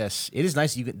access. It is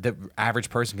nice that the average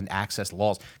person can access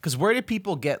laws. Because where did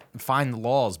people find the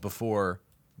laws before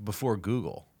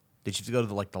Google? Did you have to go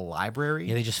to the library?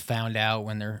 Yeah, they just found out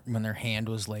when their hand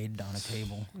was laid on a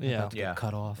table. Yeah. About to get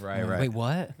cut off. Right, Like, right. Wait,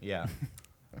 what? Yeah.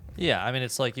 Yeah, I mean,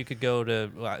 it's like you could go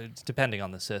to, depending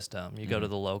on the system, you go to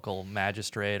the local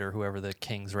magistrate or whoever the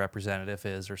king's representative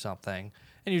is or something,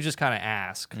 and you just kind of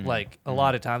ask. Like, a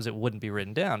lot of times it wouldn't be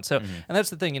written down. So, and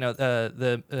that's the thing,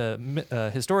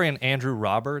 the historian Andrew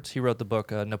Roberts, he wrote the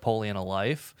book Napoleon: A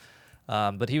Life,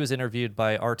 but he was interviewed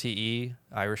by RTE,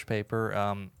 Irish paper,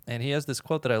 and he has this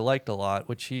quote that I liked a lot,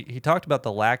 which he talked about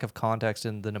the lack of context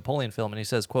in the Napoleon film, and he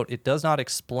says, quote, "It does not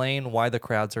explain why the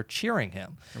crowds are cheering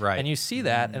him." Right. And you see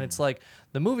that, and it's like,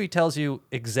 the movie tells you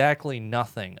exactly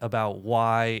nothing about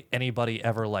why anybody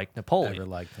ever liked Napoleon. Ever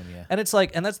liked him, yeah. And it's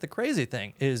like, and that's the crazy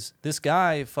thing, is this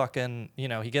guy fucking,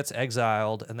 he gets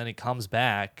exiled, and then he comes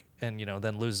back, and,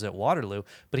 then loses at Waterloo.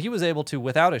 But he was able to,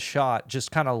 without a shot,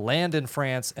 just kind of land in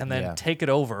France and then take it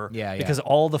over. Yeah, yeah. Because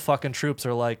all the fucking troops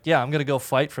are like, yeah, I'm going to go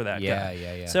fight for that guy.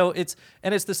 Yeah. So it's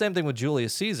the same thing with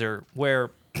Julius Caesar,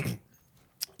 where,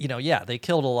 they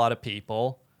killed a lot of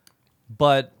people,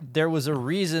 but there was a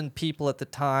reason people at the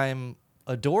time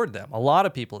adored them. A lot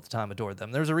of people at the time adored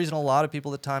them. There's a reason a lot of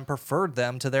people at the time preferred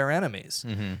them to their enemies.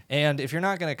 And if you're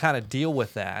not going to kind of deal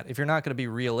with that, if you're not going to be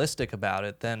realistic about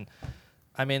it, then,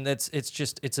 I mean,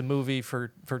 it's a movie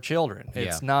for children.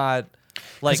 It's not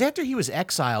like, because after he was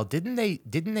exiled, didn't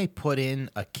they put in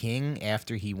a king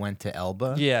after he went to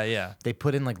Elba? yeah. They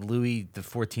put in like Louis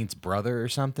XIV's brother or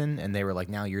something, and they were like,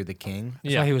 "Now you're the king."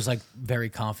 That's why he was like very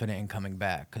confident in coming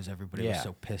back because everybody was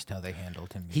so pissed how they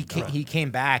handled him. He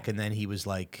came back, and then he was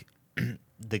like,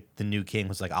 the new king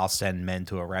was like, "I'll send men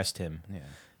to arrest him." Yeah.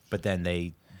 But then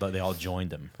they all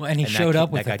joined him. Well, and he that showed up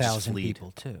that with guy just 1,000 fled.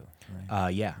 people too. Right?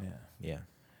 Yeah.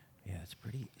 Yeah, it's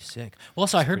pretty sick. Well,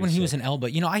 also, I heard when he was in Elba,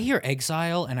 I hear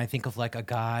exile and I think of like a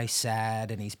guy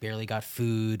sad and he's barely got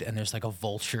food and there's like a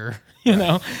vulture, He's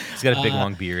got a big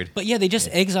long beard. But yeah, they just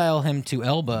exile him to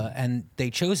Elba, and they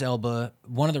chose Elba.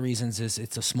 One of the reasons is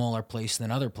it's a smaller place than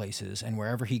other places, and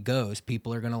wherever he goes,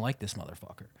 people are going to like this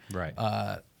motherfucker. Right.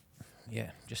 Yeah,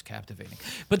 just captivating.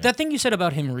 But that thing you said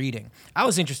about him reading, I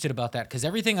was interested about that because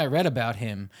everything I read about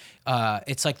him,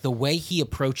 it's like the way he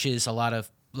approaches a lot of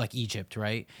like Egypt,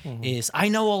 right? Is I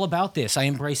know all about this. I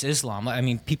embrace Islam. I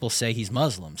mean, people say he's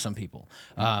Muslim. Some people.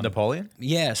 Napoleon?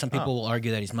 Yeah, some people will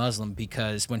argue that he's Muslim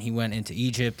because when he went into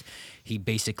Egypt, he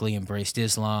basically embraced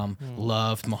Islam,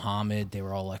 loved Muhammad. They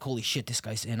were all like, holy shit, this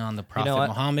guy's in on the Prophet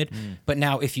Muhammad. But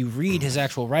now if you read his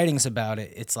actual writings about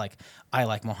it, it's like, I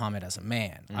like Muhammad as a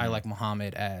man. I like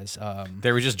Muhammad as...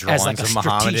 There were just as drawings like a of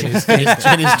Muhammad in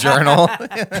strategic his journal.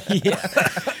 yeah.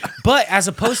 But as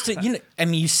opposed to, I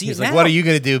mean, you see He's it like, now. "What are you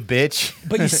going to do, bitch?"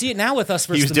 But you see it now with us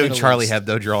versus He was the doing Middle Charlie East,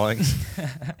 Hebdo drawings.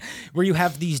 where you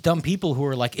have these dumb people who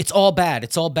are like, it's all bad,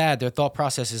 it's all bad, their thought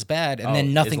process is bad, and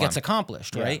then nothing Islam. gets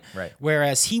accomplished, right? right.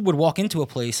 Whereas he would walk into a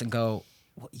place and go,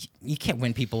 well, you can't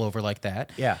win people over like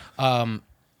that. Yeah.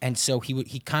 And so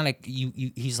he kind of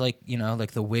he's like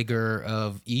like the Wigger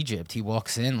of Egypt. He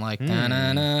walks in like na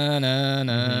na na na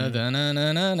na na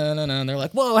na na na na. They're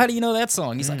like, whoa, how do you know that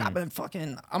song? He's like, I'm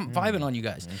vibing on you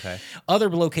guys. Okay.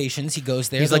 Other locations he goes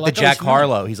there. He's they're like the "Oh, Jack it's familiar."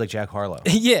 Harlow. He's like Jack Harlow.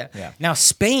 Yeah. Yeah. Now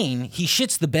Spain, he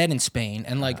shits the bed in Spain,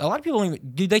 and like a lot of people don't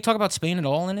even, do they talk about Spain at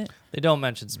all in it? They don't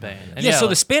mention Spain. And Yeah, so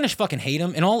the like, Spanish fucking hate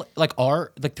him, and all like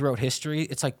art like throughout history,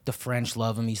 it's like the French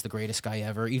love him. He's the greatest guy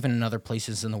ever. Even in other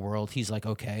places in the world, he's like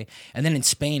okay. And then in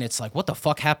Spain, it's like what the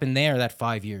fuck happened there? That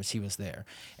 5 years he was there,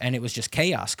 and it was just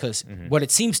chaos. Because what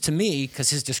it seems to me, because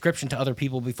his description to other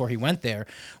people before he went there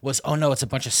was, oh no, it's a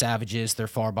bunch of savages. They're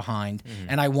far behind,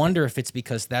 and I wonder if it's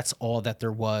because that's all that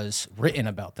there was written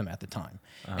about them at the time.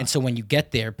 And so when you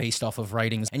get there based off of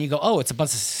writings, and you go, oh, it's a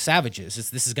bunch of savages.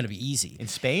 This is going to be easy. In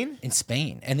Spain? in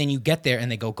Spain, and then you get there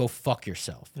and they go fuck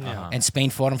yourself. And Spain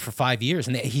fought him for 5 years,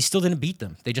 and he still didn't beat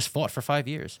them. They just fought for 5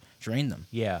 years, drained them.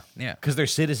 Yeah. Yeah. Because their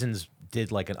citizens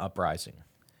did like an uprising.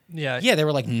 Yeah. Yeah, they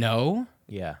were like, no.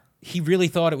 Yeah. He really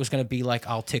thought it was going to be like,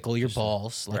 I'll tickle your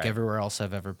balls, like Right. everywhere else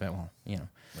I've ever been. Well, you know.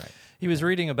 Right. He was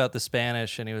reading about the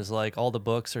Spanish, and he was like, all the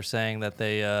books are saying that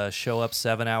they show up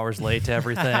 7 hours late to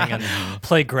everything and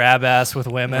play grab ass with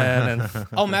women. And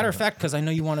Oh, matter of fact, because I know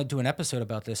you want to do an episode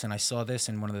about this, and I saw this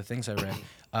in one of the things I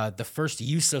read. The first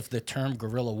use of the term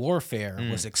guerrilla warfare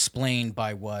was explained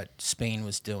by what Spain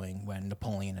was doing when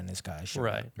Napoleon and his guys showed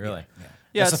Right. up. Really?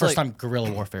 Yeah, That's the it's first like- time guerrilla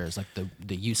warfare is like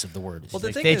the use of the word. Well, the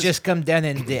Like, thing they is- just come down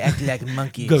and they act like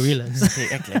monkeys. Gorillas. They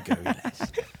act like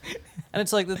gorillas. And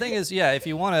it's like, the thing is, yeah, if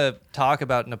you want to talk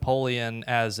about Napoleon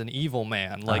as an evil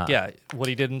man, like, yeah, what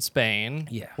he did in Spain,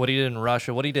 Yeah. what he did in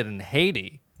Russia, what he did in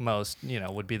Haiti,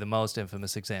 would be the most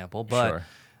infamous example. But Sure.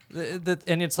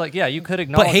 and it's like, yeah, you could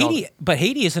acknowledge But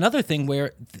Haiti is another thing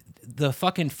where the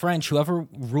fucking French, whoever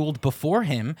ruled before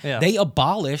him, Yeah. they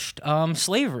abolished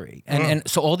slavery, and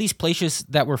so all these places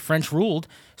that were French ruled,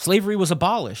 slavery was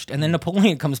abolished, and then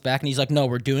Napoleon comes back and he's like, no,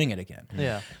 we're doing it again.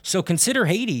 Yeah. So consider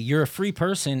Haiti, you're a free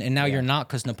person, and now you're not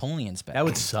because Napoleon's back. That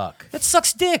would suck. That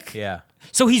sucks dick. Yeah.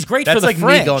 So he's great That's for the like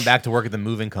French. me going back to work at the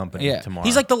moving company Yeah, tomorrow.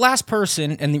 he's like the last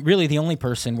person, and really the only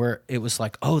person where it was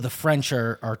like, oh, the French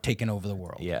are taking over the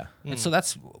world. Yeah. And so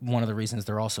that's one of the reasons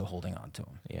they're also holding on to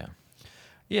him. Yeah.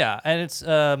 Yeah, and it's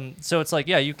so it's like,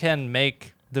 yeah, you can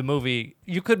make the movie.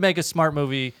 You could make a smart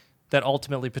movie that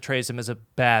ultimately portrays him as a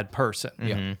bad person.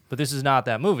 Yeah. But this is not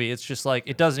that movie. It's just like,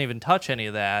 it doesn't even touch any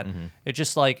of that. It's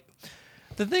just like,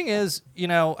 the thing is,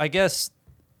 I guess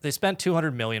they spent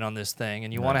 $200 million on this thing,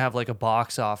 and you want to have like a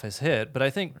box office hit. But I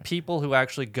think people who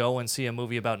actually go and see a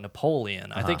movie about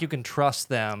Napoleon, I think you can trust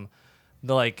them.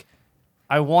 Like,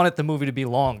 I wanted the movie to be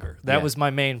longer. That Yeah. was my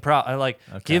main problem. Like,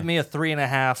 give me a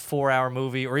 3.5, 4-hour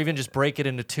movie, or even just break it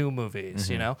into 2 movies.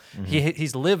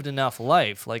 He's lived enough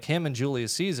life. Like him and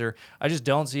Julius Caesar, I just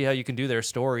don't see how you can do their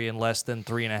story in less than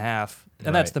 3.5,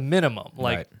 and that's Right. the minimum.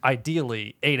 Like, Right.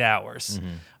 ideally 8 hours,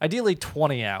 ideally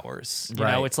 20 hours. You know,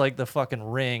 Right. it's like the fucking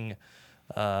Ring,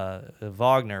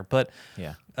 Wagner. But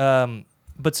Yeah.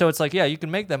 but so it's like, yeah, you can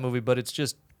make that movie, but it's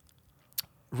just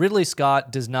Ridley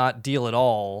Scott does not deal at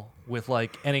all with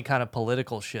like any kind of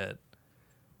political shit.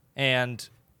 And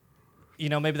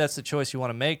maybe that's the choice you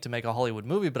want to make a Hollywood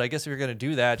movie, but I guess if you're going to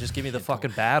do that, just give me the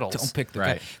fucking battles. Don't pick the guy.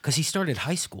 Right. Because he started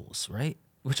high schools, right?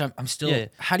 Which I'm still. Yeah.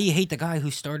 How do you hate the guy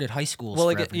who started high schools? Well,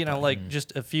 for like, everybody? like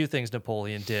just a few things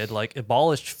Napoleon did, like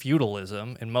abolished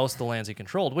feudalism in most of the lands he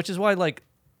controlled, which is why, like,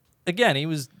 again,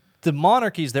 the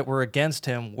monarchies that were against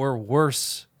him were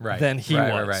worse Right. than he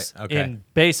Right, was right. Okay. in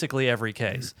basically every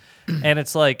case. And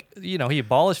it's like, he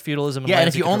abolished feudalism. In Yeah, and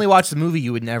lands if you he only watch the movie,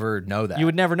 you would never know that. You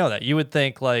would never know that. You would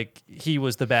think like he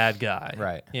was the bad guy,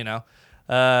 Right.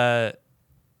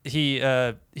 He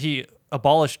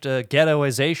abolished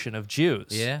ghettoization of Jews.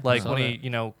 Yeah, like I when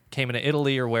saw he came into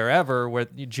Italy or wherever, where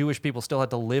Jewish people still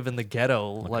had to live in the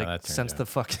ghetto, how like that turned since out. the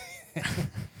fuck.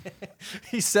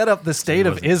 He set up the state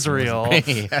of Israel.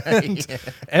 And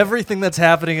everything that's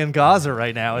happening in Gaza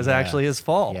right now is actually his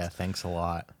fault. Yeah, thanks a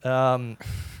lot.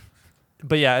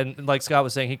 But yeah, and like Scott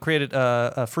was saying, he created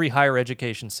a free higher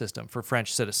education system for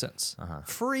French citizens.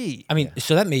 Free. I mean,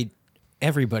 so that made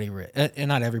everybody rich,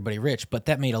 not everybody rich, but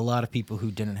that made a lot of people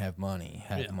who didn't have money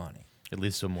have money. At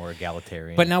least a more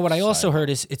egalitarian. But now what I also society. heard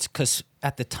is it's because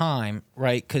at the time,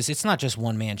 right, because it's not just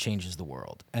one man changes the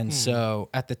world. And so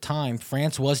at the time,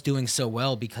 France was doing so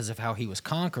well because of how he was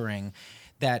conquering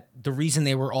that the reason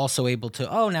they were also able to,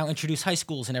 now introduce high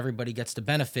schools and everybody gets the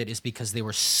benefit is because they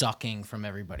were sucking from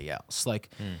everybody else. Like,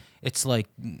 it's like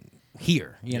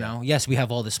here, you know, yes, we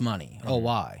have all this money. Oh,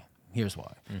 why? Here's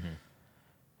why.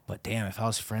 But damn, if I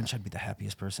was French, I'd be the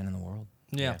happiest person in the world.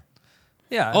 Yeah.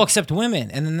 Oh, except women,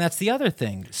 and then that's the other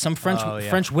thing. Some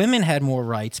French women had more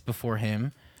rights before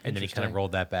him. And then he kind of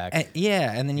rolled that back.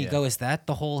 And then you go, is that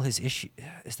the whole his issue?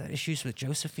 Is that issues with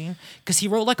Josephine? Because he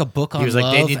wrote like a book on He was like,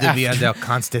 love they need to be after- under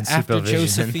constant after supervision.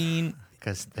 Josephine.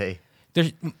 Because they...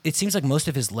 It seems like most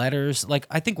of his letters, like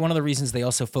I think one of the reasons they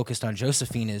also focused on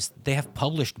Josephine is they have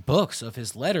published books of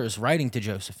his letters writing to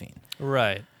Josephine.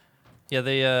 Right. Yeah,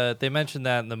 they mentioned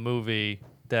that in the movie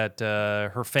that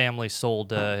her family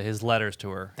sold his letters to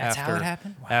her. That's after, how it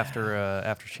happened? Wow.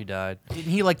 After she died. Didn't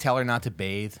he like tell her not to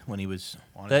bathe when he was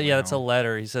on his way That's a home?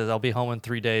 letter. He says, "I'll be home in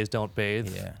 3 days. Don't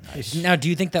bathe." Yeah. Now, do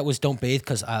you think that was don't bathe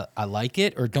because I like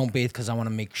it, or don't bathe because I want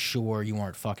to make sure you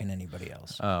weren't fucking anybody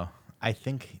else? Oh, I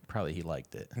think probably he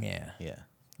liked it. Yeah. Yeah.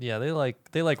 Yeah, they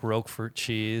like Roquefort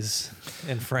cheese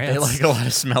in France. They like a lot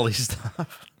of smelly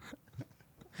stuff.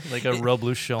 Like a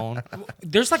Robluchon.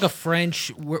 There's like a French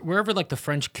wherever like the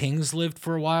French kings lived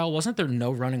for a while. Wasn't there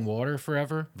no running water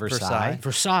forever?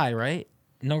 Versailles, right?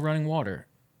 No running water.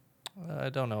 I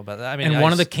don't know about that. I mean, And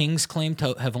one of the kings claimed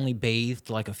to have only bathed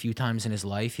like a few times in his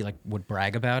life. He like would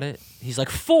brag about it. He's like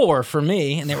 4 for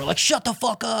me, and they were like, "Shut the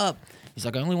fuck up." He's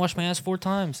like, "I only washed my ass 4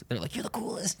 times." They're like, "You're the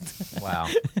coolest." Wow.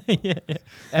 Yeah.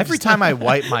 Every time I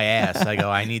wipe my ass, I go,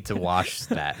 I need to wash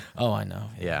that. Oh, I know.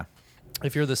 Yeah.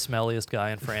 If you're the smelliest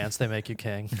guy in France, they make you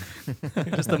king. You're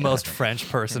just the most French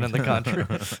person in the country.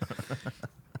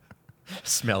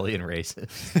 Smelly and racist.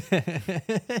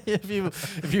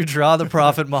 if you draw the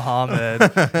Prophet Muhammad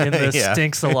in the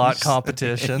stinks a lot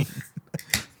competition.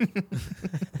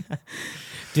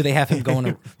 Do they have him going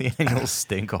to? The annual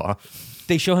stink off.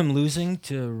 They show him losing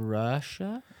to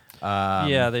Russia.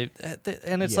 Yeah,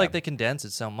 and it's like they condense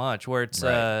it so much. Where it's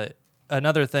Right.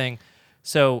 another thing.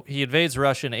 So he invades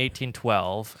Russia in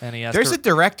 1812, and he has There's a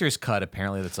director's cut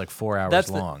apparently that's like 4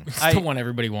 hours long. It's the one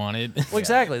everybody wanted. Well,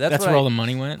 exactly. That's where all the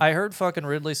money went. I heard fucking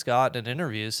Ridley Scott in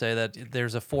interviews say that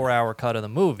there's a 4-hour cut of the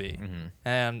movie,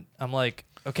 and I'm like,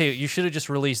 okay, you should have just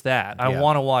released that. I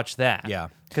want to watch that. Yeah.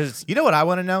 Because You know what I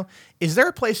want to know? Is there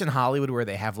a place in Hollywood where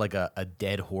they have like a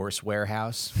dead horse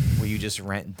warehouse where you just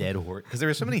rent dead horse? Because there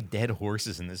are so many dead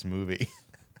horses in this movie.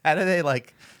 How do they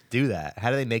like do that? How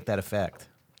do they make that effect?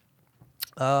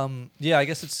 yeah, I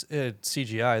guess it's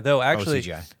CGI. Though actually,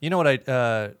 CGI. you know what?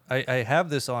 I have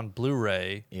this on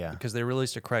Blu-ray. Yeah. Because they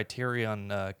released a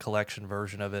Criterion collection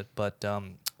version of it. But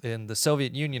in the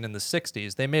Soviet Union in the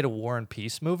 60s, they made a War and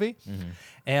Peace movie,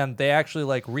 and they actually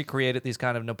like recreated these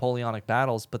kind of Napoleonic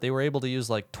battles. But they were able to use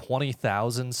like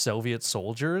 20,000 Soviet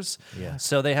soldiers. Yeah.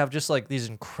 So they have just like these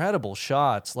incredible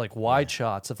shots, like wide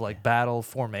shots of like battle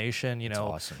formation. You know,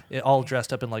 awesome. all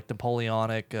dressed up in like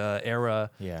Napoleonic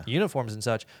era uniforms and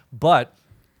such. But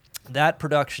that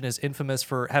production is infamous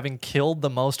for having killed the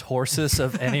most horses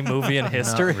of any movie in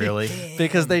history. Really?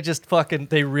 Because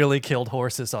they really killed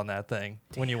horses on that thing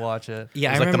when you watch it.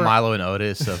 Yeah, It's I like the remember Milo and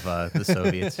Otis of the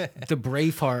Soviets. the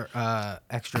Braveheart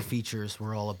extra features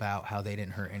were all about how they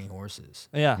didn't hurt any horses.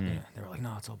 Yeah. They were like,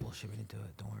 "No, it's all bullshit. We didn't do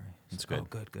it. Don't worry." It's like,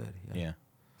 good. "Oh, good. Yeah.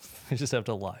 You just have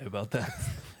to lie about that.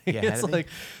 Yeah, It's how do like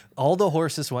all the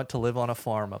horses went to live on a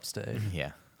farm upstate.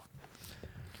 Yeah.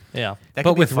 Yeah. That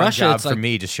But could be with a fun Russia, job it's for like-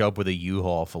 me to show up with a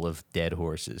U-Haul full of dead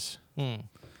horses. I'm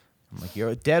like, you're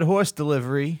a dead horse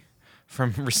delivery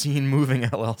from Racine Moving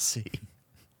LLC.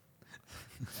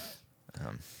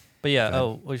 But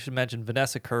yeah, we should mention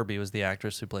Vanessa Kirby was the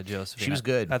actress who played Josephine. She was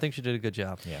good. I think she did a good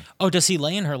job. Yeah. Oh, does he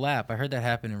lay in her lap? I heard that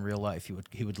happen in real life.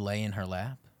 He would lay in her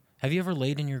lap. Have you ever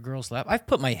laid in your girl's lap? I've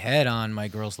put my head on my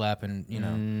girl's lap,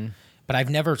 and but I've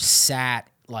never sat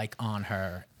like on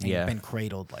her and been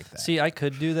cradled like that. See, I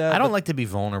could do that. I don't but like to be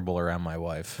vulnerable around my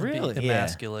wife. Really? it'd be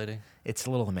emasculating. It's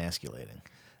a little emasculating.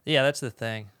 Yeah, that's the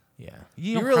thing. Yeah.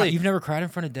 You've never cried in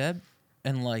front of Deb,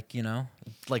 and like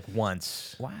Like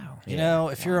once. wow. You know,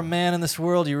 if you're a man in this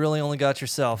world, you really only got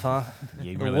yourself, huh?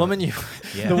 You The really- woman you,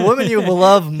 Yeah. the woman you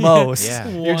love most. Yeah.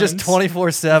 You're just Once.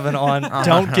 24/7 on.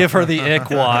 Don't give her the ick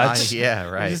watch. Yeah,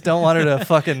 You right. just don't want her to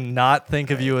fucking not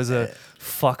think of you as a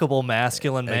fuckable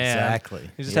masculine man. Exactly.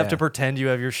 You just have to Yeah. pretend you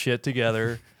have your shit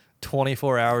together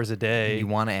 24 hours a day. You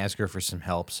want to ask her for some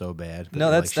help so bad. But No,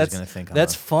 you're that's like, she's gonna think I'm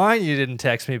that's a- fine. You didn't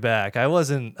text me back.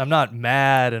 I'm not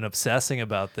mad and obsessing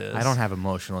about this. I don't have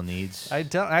emotional needs. I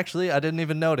don't actually. I didn't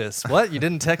even notice. What? You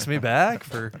didn't text me back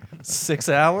for 6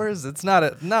 hours? It's not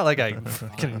like I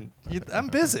can. I'm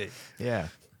busy. Yeah.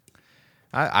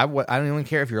 I don't even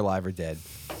care if you're alive or dead.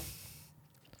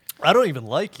 I don't even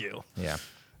like you. Yeah.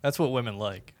 That's what women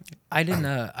like. I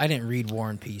didn't read War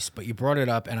and Peace, but you brought it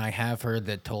up, and I have heard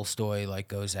that Tolstoy like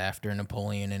goes after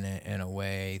Napoleon in a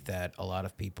way that a lot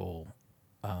of people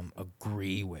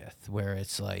agree with, where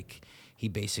it's like he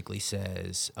basically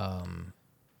says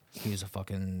he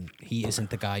isn't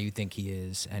the guy you think he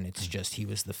is, and it's just he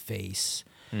was the face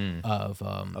of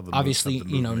obviously of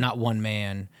the movement. not one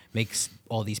man makes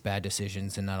all these bad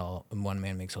decisions, and one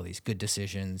man makes all these good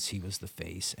decisions. He was the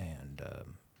face, and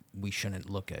we shouldn't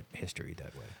look at history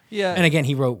that way. Yeah. And again,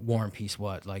 he wrote War and Peace,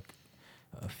 like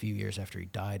a few years after he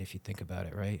died, if you think about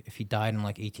it, right? If he died in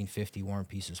like 1850, War and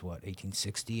Peace is what,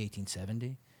 1860,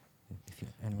 1870? If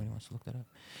anybody wants to look that up.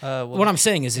 Well, What I'm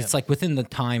saying is it's like within the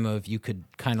time of you could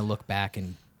kind of look back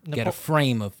and get a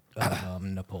frame of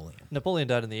Napoleon. Napoleon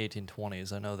died in the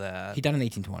 1820s. I know that. He died in the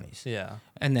 1820s. Yeah.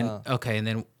 And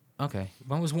then,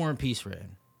 when was War and Peace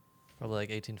written? Probably like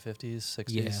 1850s, 60s.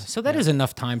 Yeah. So that is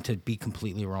enough time to be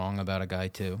completely wrong about a guy,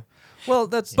 too. Well,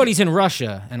 that's. But he's in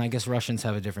Russia, and I guess Russians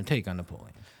have a different take on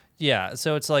Napoleon. Yeah,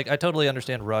 so it's like I totally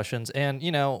understand Russians, and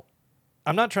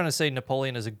I'm not trying to say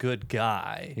Napoleon is a good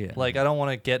guy. Yeah. Like, I don't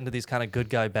want to get into these kind of good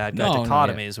guy, bad guy No,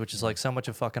 dichotomies, which is like so much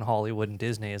of fucking Hollywood and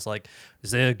Disney is like,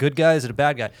 is it a good guy? Is it a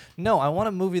bad guy? No, I want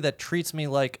a movie that treats me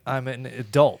like I'm an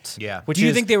adult. Yeah. Which Do you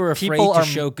is think they were afraid people to are-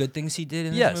 show good things he did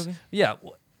in Yes. this movie? Yeah.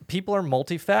 People are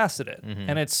multifaceted.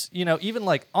 And it's, even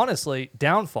like, honestly,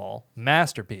 Downfall,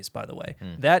 masterpiece, by the way,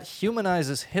 that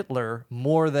humanizes Hitler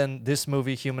more than this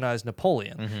movie humanized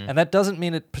Napoleon. And that doesn't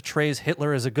mean it portrays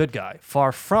Hitler as a good guy.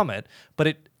 Far from it. But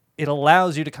it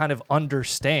allows you to kind of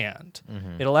understand.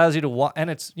 It allows you to and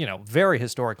it's, very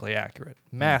historically accurate.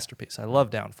 Masterpiece. I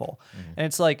love Downfall. And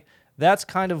it's like, that's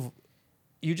kind of,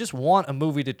 you just want a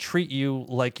movie to treat you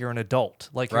like you're an adult,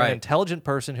 like you're an Right. intelligent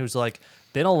person who's like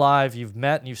been alive, you've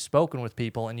met and you've spoken with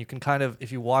people, and you can kind of,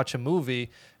 if you watch a movie,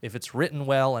 if it's written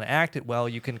well and acted well,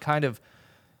 you can kind of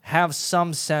have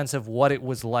some sense of what it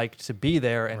was like to be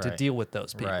there and to Right. deal with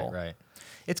those people. Right.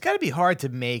 It's got to be hard to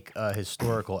make a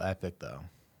historical epic, though.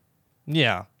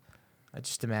 Yeah. I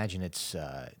just imagine it's.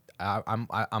 I'm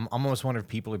almost wondering if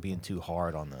people are being too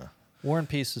hard on the. War and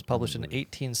Peace was published in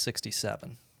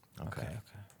 1867. Okay.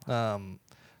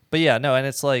 But yeah, no, and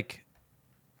it's like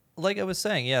I was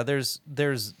saying, yeah, there's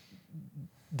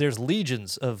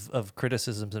legions of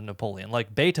criticisms of Napoleon.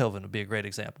 Like Beethoven would be a great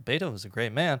example. Beethoven's a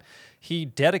great man. He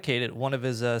dedicated one of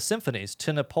his symphonies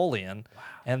to Napoleon,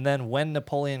 and then when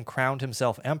Napoleon crowned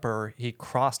himself emperor, he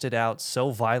crossed it out so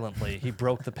violently he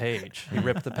broke the page. He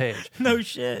ripped the page. No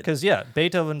shit. Because, yeah,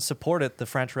 Beethoven supported the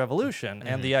French Revolution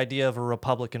and the idea of a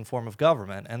republican form of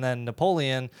government. And then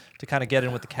Napoleon, to kind of get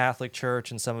in with the Catholic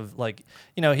Church and some of,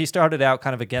 he started out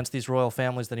kind of against these royal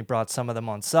families. Then he brought some of them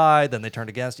on side. Then they turned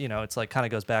against, it's like kind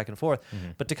of goes back and forth.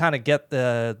 But to kind of get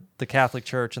the Catholic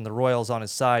Church and the royals on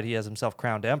his side, he has himself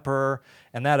crowned emperor.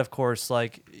 And that, of course,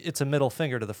 it's a middle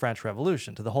finger to the French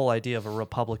Revolution, to the whole idea of a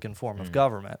republican form of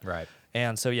government. Right.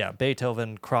 And so, yeah,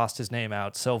 Beethoven crossed his name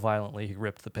out so violently he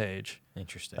ripped the page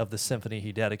Interesting. of the symphony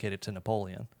he dedicated to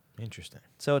Napoleon. Interesting.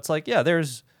 So it's like, yeah,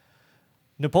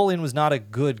 Napoleon was not a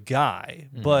good guy,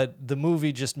 but the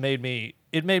movie just made me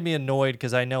annoyed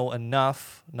because I know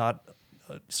enough,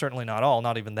 certainly not all,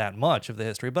 not even that much of the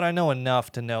history, but I know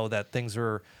enough to know that things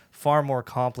are far more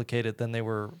complicated than they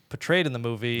were portrayed in the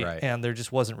movie, Right. and there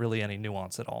just wasn't really any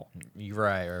nuance at all. You're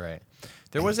right.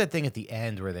 There was that thing at the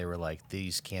end where they were like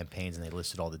these campaigns and they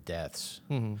listed all the deaths,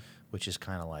 which is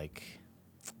kind of like,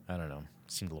 I don't know,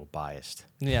 seemed a little biased.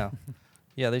 Yeah.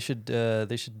 Yeah, they should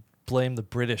blame the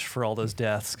British for all those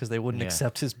deaths because they wouldn't Yeah.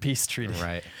 accept his peace treaty.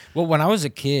 Right. Well, when I was a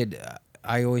kid,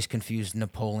 I always confused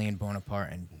Napoleon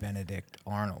Bonaparte and Benedict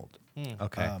Arnold.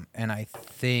 Okay. And I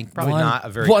think Probably one, not a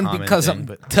very one common because thing, I'm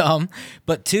but- dumb,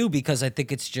 but two because I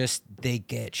think it's just they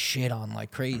get shit on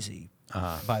like crazy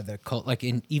by the cult. Like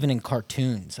even in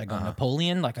cartoons, I go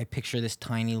Napoleon. Like I picture this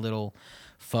tiny little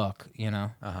fuck,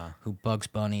 who Bugs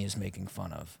Bunny is making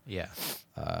fun of. Yeah.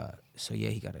 So yeah,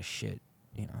 he got a shit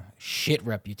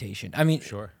reputation. I mean,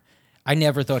 Sure. I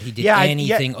never thought he did Yeah,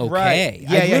 anything right. okay.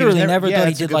 Yeah, I he was literally never thought he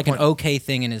that's a did good like point. an okay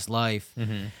thing in his life.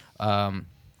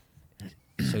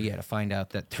 So yeah, to find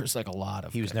out that there's like a lot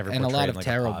of He was never and a lot portrayed of like a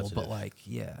terrible, positive. but like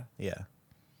yeah. Yeah.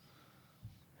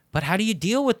 But how do you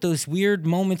deal with those weird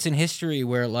moments in history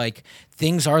where like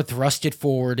things are thrusted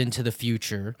forward into the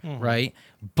future, right?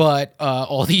 But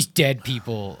all these dead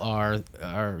people are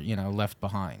left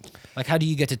behind. Like how do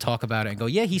you get to talk about it and go,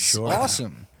 yeah, he's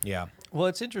awesome. Yeah. Well,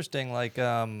 it's interesting.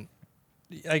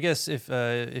 I guess if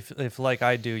like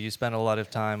I do, you spend a lot of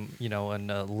time, in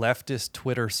leftist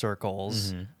Twitter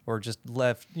circles or just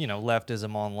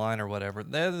leftism online or whatever.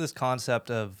 There's this concept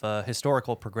of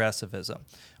historical progressivism,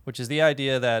 which is the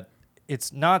idea that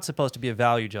it's not supposed to be a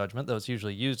value judgment, though it's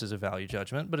usually used as a value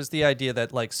judgment. But it's the idea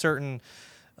that like certain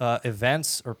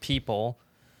events or people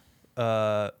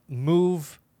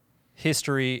move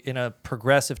history in a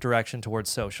progressive direction towards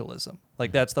socialism.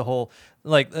 Like that's the whole,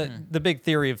 the big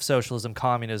theory of socialism,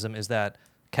 communism is that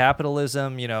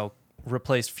capitalism,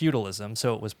 replaced feudalism.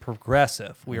 So it was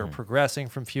progressive. We are progressing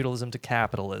from feudalism to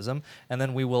capitalism, and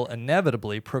then we will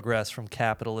inevitably progress from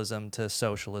capitalism to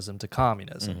socialism to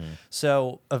communism.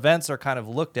 So events are kind of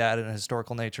looked at in a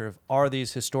historical nature of, are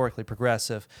these historically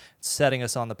progressive, setting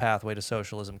us on the pathway to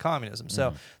socialism, communism?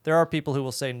 So there are people who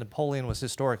will say Napoleon was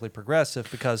historically progressive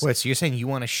because... Wait, so you're saying you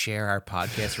want to share our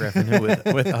podcast revenue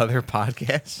with other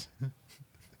podcasts?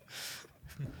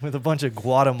 with a bunch of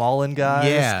Guatemalan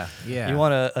guys. Yeah. You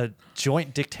want a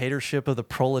joint dictatorship of the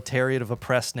proletariat of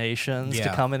oppressed nations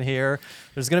to come in here?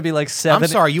 There's going to be like 7... I'm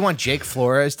sorry, you want Jake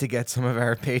Flores to get some of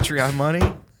our Patreon money?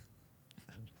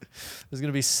 There's going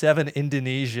to be 7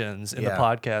 Indonesians in the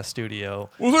podcast studio.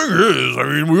 Well, the thing is, I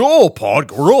mean, we're all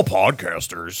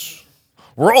podcasters.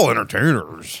 We're all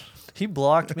entertainers. He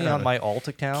blocked me on my alt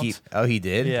account. Oh, he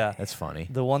did? Yeah. That's funny.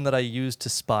 The one that I used to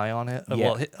spy on it. Yeah.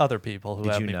 Well, other people who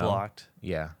Did have you me know? blocked.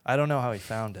 Yeah. I don't know how he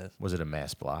found it. Was it a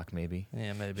mass block, maybe?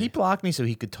 Yeah, maybe. He blocked me so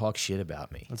he could talk shit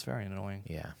about me. That's very annoying.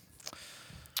 Yeah.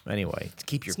 Anyway,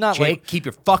 keep your It's not like- keep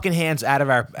your fucking hands out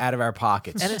of our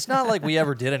pockets. And it's not like we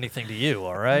ever did anything to you,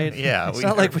 all right? yeah, It's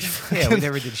not like we we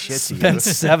never did shit to you. spent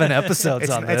 7 episodes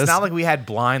It's, on this. it's not like we had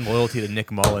blind loyalty to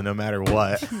Nick Mullen no matter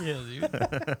what. Yeah,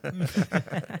 dude.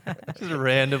 just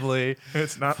randomly.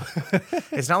 It's not.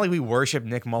 It's not like we worship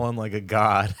Nick Mullen like a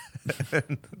god.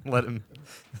 And let him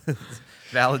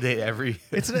validate every.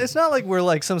 It's not like we're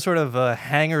like some sort of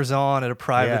hangers-on at a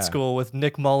private Yeah. school with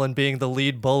Nick Mullen being the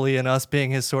lead bully and us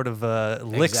being his sort of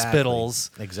lick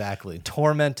spittles, Exactly.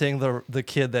 tormenting the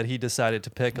kid that he decided to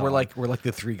pick on. We're like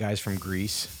the 3 guys from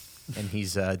Greece, and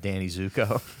he's Danny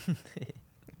Zuko.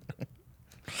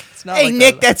 it's not Hey like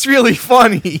Nick, that's really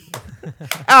funny.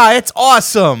 It's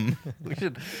awesome.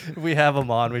 we have him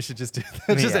on. We should just do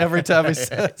that. Just Yeah. every time he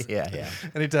says, Yeah.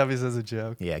 anytime he says a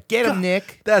joke. Yeah. Get him,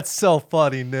 Nick. That's so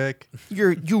funny, Nick.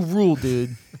 You rule,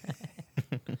 dude.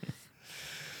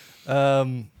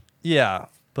 Yeah,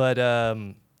 but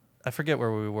I forget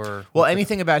where we were. Well,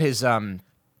 anything about his No.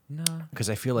 because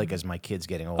I feel like as my kid's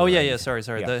getting older. Oh yeah. Sorry.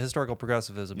 Yeah. The historical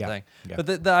progressivism Yeah, thing. yeah.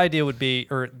 But the idea would be,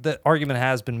 or the argument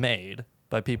has been made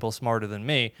by people smarter than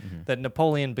me, that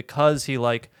Napoleon, because he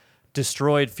like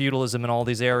destroyed feudalism in all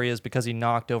these areas, because he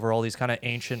knocked over all these kind of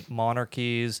ancient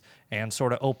monarchies and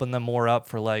sort of opened them more up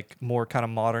for like more kind of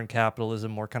modern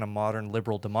capitalism, more kind of modern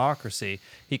liberal democracy,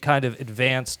 he kind of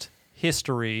advanced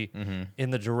history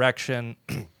in the direction.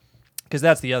 Because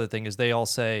that's the other thing is they all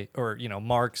say, or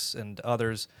Marx and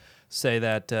others say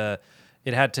that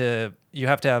you have to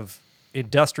have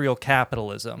industrial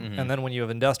capitalism, and then when you have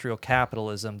industrial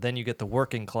capitalism, then you get the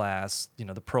working class,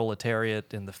 the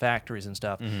proletariat in the factories and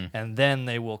stuff, and then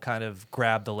they will kind of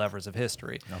grab the levers of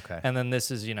history. Okay. And then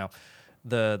this is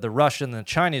the Russian and the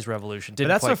Chinese Revolution But didn't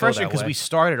that's quite so go frustrating that because way. we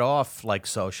started off like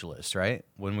socialists, right?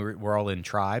 When we're all in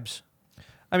tribes.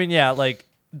 I mean, yeah, like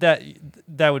that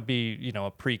would be,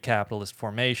 a pre-capitalist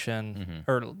formation,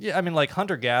 or yeah, I mean, like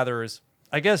hunter-gatherers.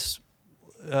 I guess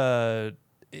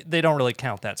they don't really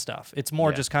count that stuff. It's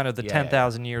more Yeah. just kind of the Yeah,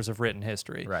 10,000 years of written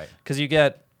history, Right. Because you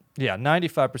get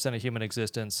 95% of human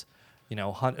existence,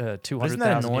 200,000 But isn't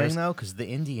that annoying years. though? Because the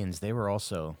Indians,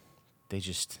 they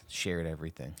just shared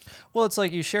everything. Well, it's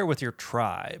like you share with your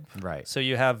tribe. Right. So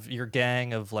you have your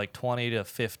gang of like 20 to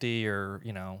 50 or,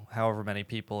 however many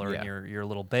people are in Yeah. your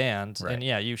little band. Right. And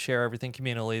yeah, you share everything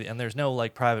communally and there's no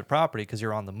like private property because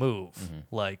you're on the move.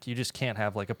 Mm-hmm. Like you just can't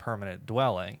have like a permanent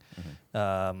dwelling.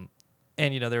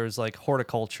 And there was like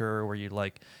horticulture where you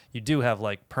do have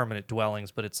like permanent dwellings,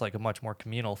 but it's like a much more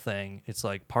communal thing. It's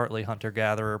like partly hunter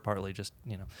gatherer, partly just,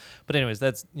 But anyways,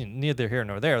 that's neither here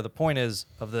nor there. The point is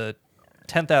of the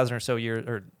 10,000 or so years,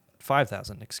 or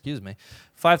 5,000,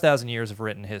 5,000 years of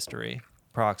written history,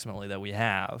 approximately, that we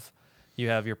have. You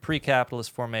have your pre-capitalist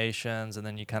formations, and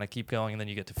then you kind of keep going, and then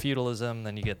you get to feudalism,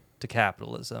 then you get to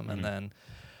capitalism, and then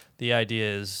the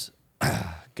idea is,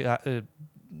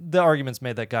 the argument's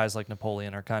made that guys like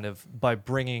Napoleon are kind of, by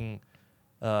bringing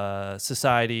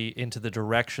society into the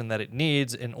direction that it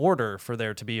needs in order for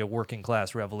there to be a working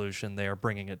class revolution, they are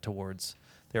bringing it towards,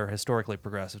 they are historically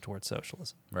progressive towards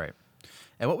socialism. Right.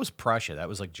 And what was Prussia? That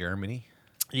was like Germany.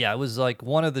 Yeah, it was like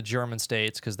one of the German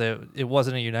states because it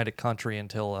wasn't a united country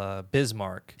until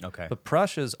Bismarck. Okay. But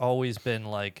Prussia's always been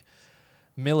like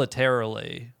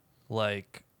militarily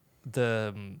like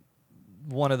the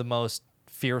one of the most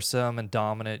fearsome and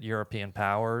dominant European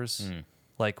powers.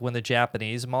 Like when the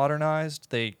Japanese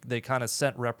modernized, they kind of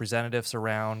sent representatives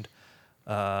around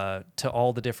to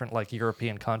all the different like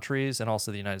European countries and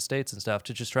also the United States and stuff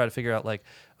to just try to figure out like,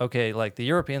 okay, like the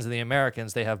Europeans and the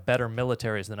Americans, they have better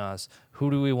militaries than us. Who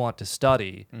do we want to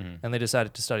study? And they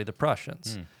decided to study the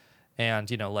Prussians.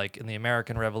 And, like in the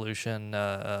American Revolution,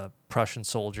 Prussian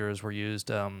soldiers were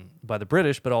used by the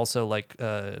British, but also like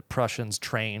Prussians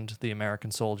trained the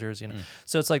American soldiers,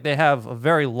 So it's like they have a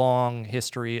very long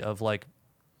history of like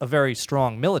a very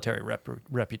strong military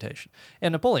reputation.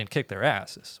 And Napoleon kicked their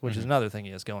asses, which is another thing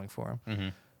he has going for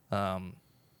him.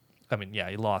 I mean, yeah,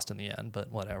 he lost in the end,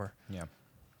 but whatever. Yeah.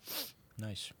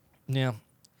 Nice. Yeah.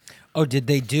 Oh, did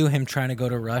they do him trying to go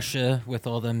to Russia with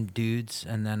all them dudes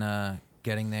and then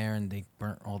getting there and they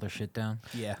burnt all their shit down?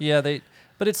 Yeah. Yeah,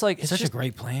 but it's like, It's such a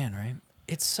great plan, right?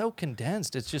 it's so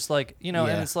condensed. It's just like, and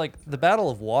Yeah. it's like the Battle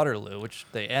of Waterloo, which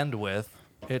they end with.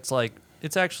 It's like,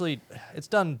 it's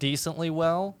done decently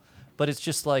well, but it's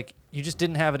just like, you just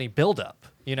didn't have any buildup,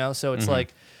 So it's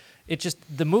like,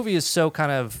 the movie is so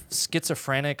kind of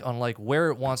schizophrenic on like where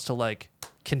it wants to like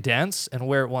condense and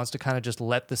where it wants to kind of just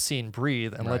let the scene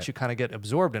breathe and let Right. you kind of get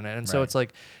absorbed in it. And so Right. it's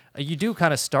like you do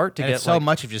kind of start to And get it's so like,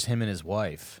 much of just him and his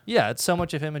wife. yeah, it's so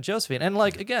much of him and Josephine. And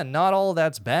like, again, not all of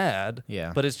that's bad.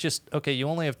 Yeah. But it's just, okay, you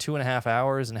only have 2.5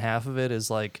 hours and half of it is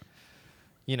like,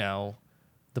 you know,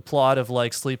 the plot of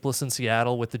like Sleepless in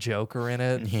Seattle with the Joker in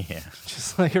it. Yeah.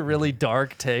 Just like a really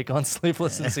dark take on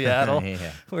Sleepless in Seattle,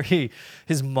 Yeah. where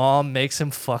his mom makes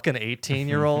him fuck an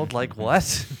 18-year-old. Like,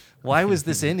 what? Why was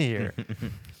this in here?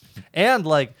 And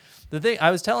like the thing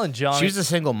I was telling Johnny, She was a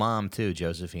single mom too,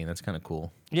 Josephine. That's kind of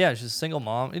cool. yeah, she's a single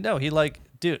mom. No, he like,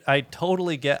 dude, I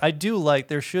totally get. I do like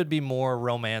there should be more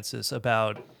romances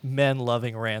about men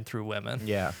loving ran through women.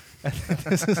 Yeah.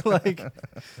 This is like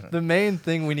the main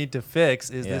thing we need to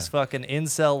fix is Yeah. this fucking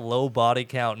incel low body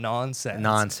count nonsense.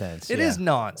 Nonsense. It yeah. is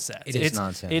nonsense. It is it's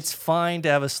nonsense. It's fine to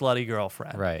have a slutty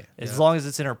girlfriend, Right. As long as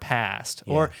it's in her past,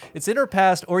 Yeah. or it's in her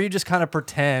past, or you just kind of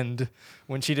pretend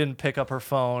when she didn't pick up her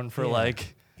phone for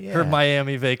like her Yeah.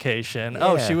 Miami vacation.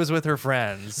 Oh, Yeah. she was with her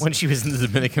friends. When she was in the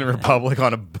Dominican Republic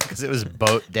because it was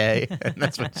boat day, and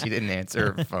that's when she didn't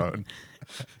answer her phone.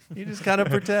 You just kind of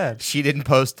pretend. She didn't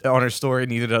post on her story,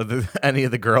 neither did any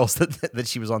of the girls that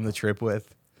she was on the trip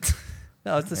with.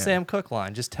 No, it's the Sam Cooke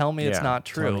line. Just tell me it's Yeah, not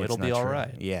tell me true. it's It'll not be all true.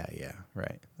 right. Yeah,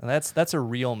 right. And that's a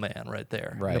real man right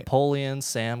there. Right. Napoleon,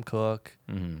 Sam Cooke.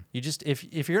 Mm-hmm. You just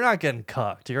if you're not getting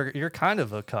cucked, you're kind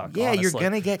of a cuck. Yeah, you're honestly.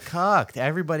 gonna get cucked.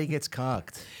 Everybody gets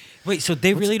cucked. Wait, so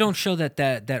they really don't show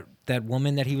that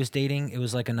woman that he was dating? It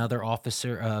was like another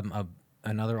officer,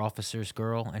 another officer's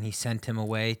girl, and he sent him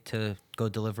away to go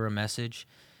deliver a message,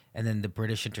 and then the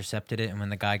British intercepted it. And when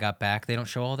the guy got back, they don't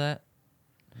show all that.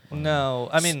 No,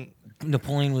 I mean,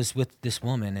 Napoleon was with this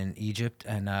woman in Egypt,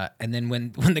 and then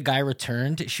when the guy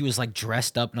returned, she was like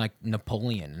dressed up like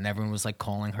Napoleon, and everyone was like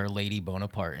calling her Lady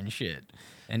Bonaparte and shit.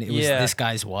 And it was Yeah. this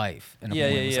guy's wife. And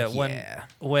Napoleon was like, When yeah.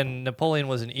 when Napoleon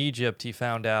was in Egypt, he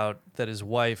found out that his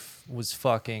wife was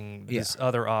fucking this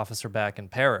other officer back in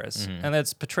Paris, and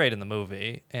that's portrayed in the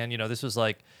movie. And this was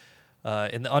like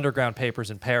in the underground papers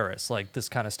in Paris, like this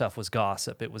kind of stuff was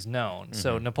gossip. It was known.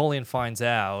 So Napoleon finds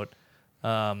out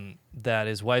that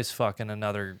his wife's fucking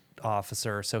another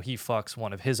officer, so he fucks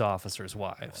one of his officers'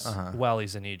 wives while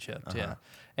he's in Egypt. Yeah,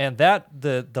 and that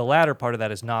the latter part of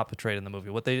that is not portrayed in the movie.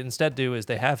 What they instead do is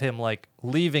they have him like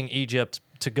leaving Egypt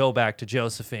to go back to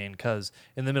Josephine because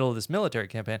in the middle of this military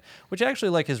campaign, which actually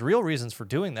like his real reasons for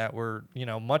doing that were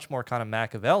much more kind of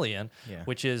Machiavellian, Yeah.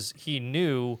 which is he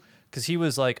knew because he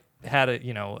was like had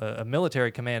a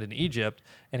military command in Egypt,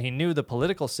 and he knew the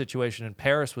political situation in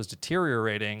Paris was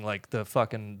deteriorating. Like the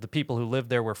people who lived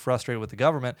there were frustrated with the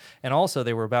government, and also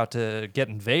they were about to get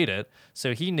invaded.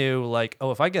 So he knew like, oh,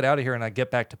 if I get out of here and I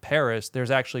get back to Paris, there's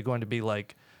actually going to be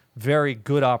like very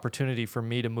good opportunity for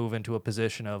me to move into a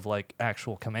position of like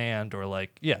actual command or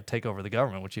like take over the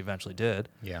government, which he eventually did.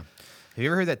 Yeah. Have you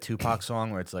ever heard that Tupac song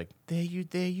where it's like, there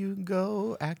you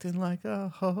go, acting like a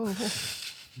hoe?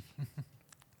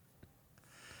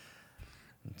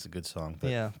 It's a good song,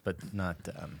 but not.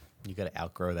 You got to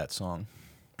outgrow that song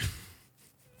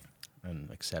and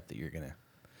accept that you're gonna.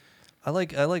 I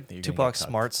like You're gonna get Tupac's cucked.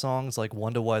 smart songs, like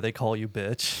 "Wonder Why They Call You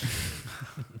Bitch."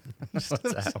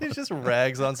 that He just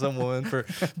rags on some woman for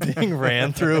being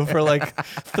ran through for like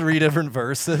 3 different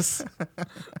verses.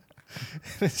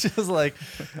 It's just like,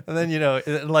 and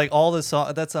then like all the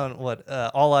song that's on what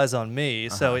All Eyes on Me.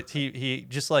 So he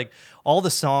just like all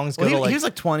the songs go Well, to he like was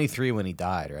like 23 when he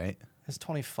died, right? he's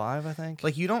 25, I think.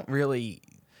 Like you don't really,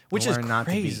 Which is learn not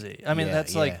to be- crazy. I mean, Yeah,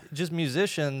 that's yeah. like just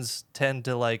musicians tend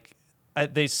to like.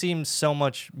 They seem so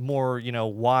much more,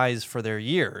 wise for their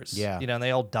years. Yeah. And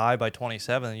they all die by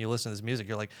 27. And you listen to this music,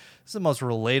 you're like, this is the most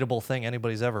relatable thing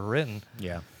anybody's ever written.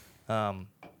 Yeah.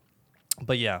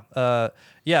 But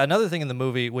another thing in the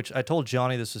movie, which I told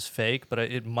Johnny this was fake, but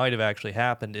it might have actually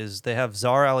happened, is they have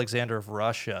Tsar Alexander of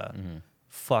Russia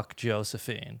fuck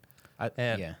Josephine,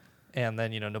 and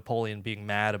then Napoleon being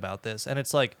mad about this, and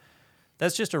it's like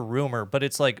that's just a rumor, but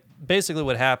it's like basically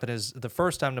what happened is the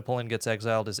first time Napoleon gets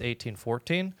exiled is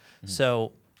 1814,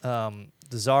 so.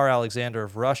 The Tsar Alexander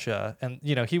of Russia, and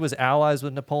he was allies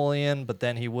with Napoleon, but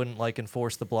then he wouldn't like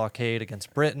enforce the blockade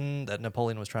against Britain. That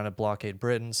Napoleon was trying to blockade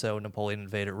Britain, so Napoleon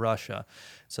invaded Russia.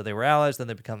 So they were allies, then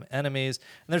they become enemies.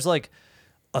 And there's like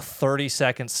a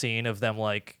 30-second scene of them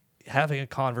like having a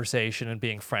conversation and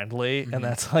being friendly, and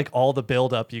that's like all the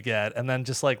buildup you get. And then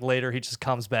just like later he just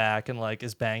comes back and like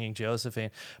is banging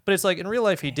Josephine. But it's like in real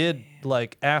life he did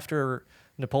like after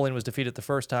Napoleon was defeated the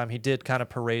first time, he did kind of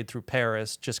parade through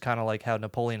Paris, just kind of like how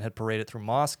Napoleon had paraded through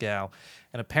Moscow.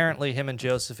 And apparently him and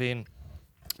Josephine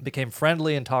became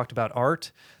friendly and talked about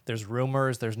art. There's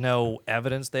rumors, there's no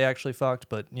evidence they actually fucked,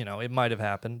 but it might have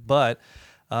happened. But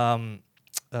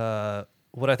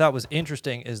What I thought was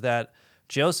interesting is that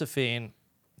Josephine,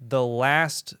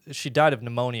 she died of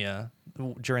pneumonia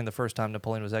during the first time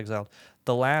Napoleon was exiled.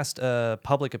 The last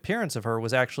public appearance of her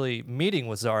was actually meeting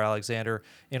with Tsar Alexander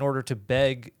in order to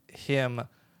beg him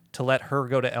to let her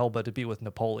go to Elba to be with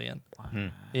Napoleon.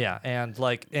 Yeah, and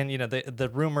the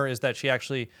rumor is that she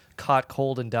actually caught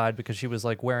cold and died because she was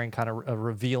like wearing kind of a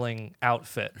revealing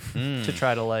outfit to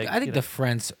try to I think the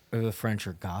French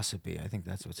are gossipy. I think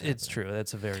that's what's happening. It's true.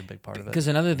 That's a very big part of it. Because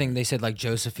another thing, they said like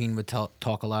Josephine would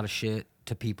talk a lot of shit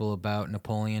to people about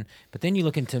Napoleon. But then you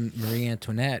look into Marie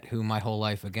Antoinette, who my whole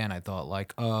life, again, I thought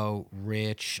like, oh,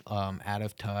 rich, out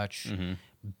of touch,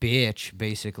 bitch,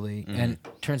 basically. And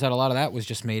turns out a lot of that was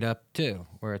just made up too,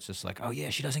 where it's just like, oh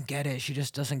yeah, she doesn't get it. She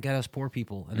just doesn't get us poor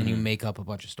people. And then you make up a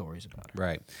bunch of stories about it.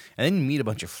 Right. And then you meet a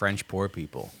bunch of French poor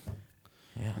people.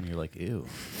 Yeah. And you're like, ew.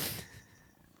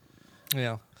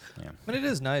 Yeah. But it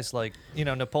is nice. Like,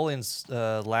 Napoleon's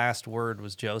last word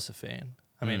was Josephine.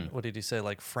 I mean, what did he say?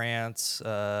 Like France,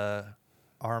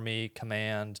 Army,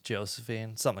 Command,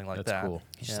 Josephine, something like That's that. cool.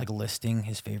 He's just like listing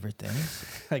his favorite things.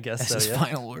 I guess As so, his yeah.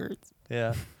 final words.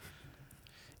 Yeah.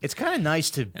 It's kind of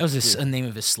nice to... That was a name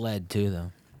of his sled too,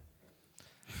 though.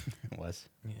 It was.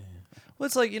 Well,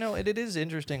 it's like, it is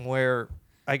interesting where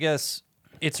I guess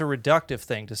it's a reductive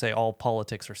thing to say all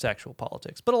politics are sexual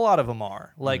politics, but a lot of them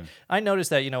are. Like, I noticed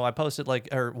that, I posted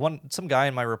some guy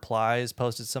in my replies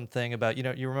posted something about,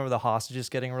 you remember the hostages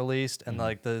getting released and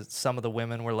some of the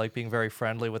women were like being very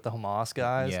friendly with the Hamas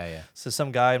guys. Yeah. So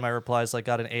some guy in my replies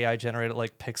got an AI generated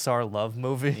Pixar love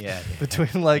movie Yeah. between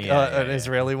an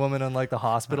Israeli woman on the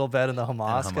hospital bed and the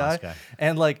Hamas guy.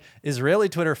 And Israeli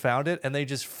Twitter found it and they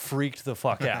just freaked the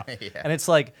fuck out. And it's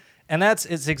like, and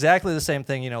it's exactly the same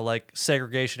thing, like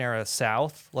segregation era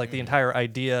South, the entire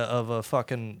idea of a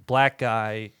fucking black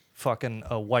guy fucking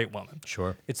a white woman.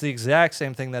 Sure. It's the exact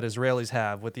same thing that Israelis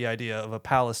have with the idea of a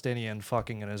Palestinian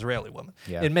fucking an Israeli woman.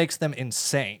 Yeah. It makes them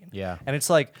insane. Yeah. And it's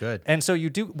like, Good. And so you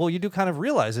do kind of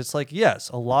realize it's like, yes,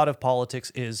 a lot of politics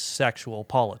is sexual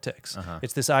politics.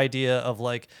 It's this idea of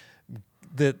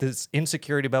this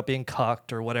insecurity about being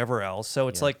cucked or whatever else. So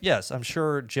it's like, yes, I'm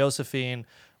sure Josephine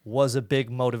was a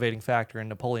big motivating factor in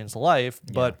Napoleon's life,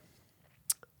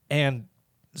 and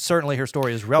certainly her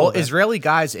story is relevant. Well, Israeli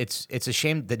guys, it's a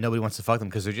shame that nobody wants to fuck them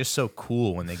because they're just so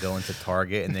cool when they go into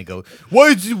Target and they go, why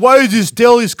is this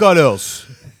Dallas got us?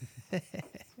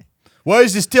 Why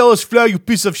is this Dallas flag, you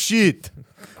piece of shit?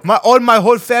 My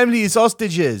whole family is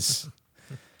hostages.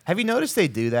 Have you noticed they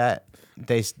do that?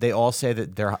 They all say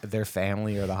that their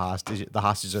family or the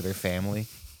hostages are their family.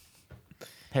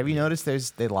 Have you noticed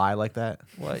they lie like that?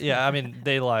 Well, yeah, I mean,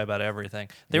 they lie about everything.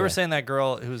 They were saying that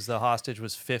girl who's the hostage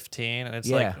was 15, and it's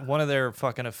like one of their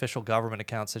fucking official government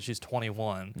accounts said she's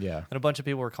 21. Yeah. And a bunch of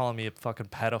people were calling me a fucking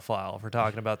pedophile for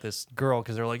talking about this girl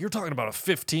because they're like, you're talking about a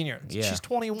 15-year-old. Yeah. She's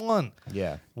 21.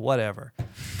 Yeah. Whatever.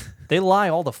 They lie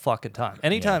all the fucking time.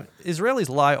 Anytime. Israelis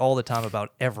lie all the time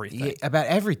about everything. Yeah, about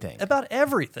everything. About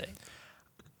everything.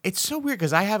 It's so weird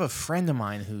because I have a friend of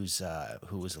mine who was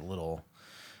a little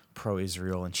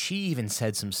pro-Israel, and she even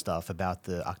said some stuff about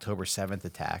the October 7th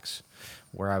attacks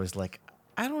where I was like,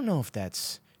 I don't know if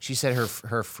that's... She said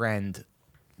her friend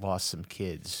lost some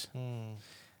kids.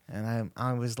 And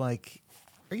I was like,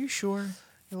 are you sure?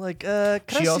 You're like, can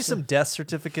I see some death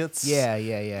certificates? Yeah.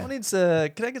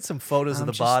 Can I get some photos of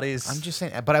the bodies? I'm just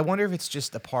saying, but I wonder if it's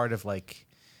just a part of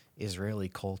Israeli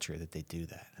culture that they do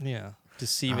that. Yeah,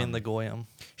 deceiving the goyim.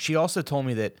 She also told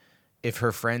me that if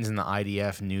her friends in the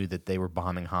IDF knew that they were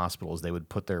bombing hospitals, they would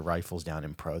put their rifles down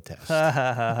in protest.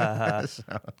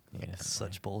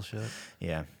 Such bullshit.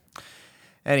 Yeah.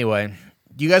 Anyway,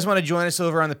 do you guys want to join us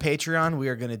over on the Patreon? We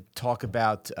are going to talk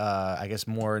about, I guess,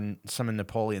 some of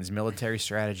Napoleon's military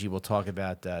strategy. We'll talk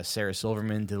about Sarah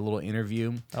Silverman did a little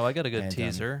interview. Oh, I got a good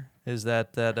teaser. Is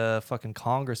that fucking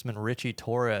Congressman Richie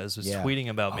Torres was tweeting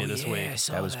about me this week.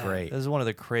 That was great. This is one of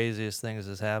the craziest things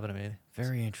that's happened to me.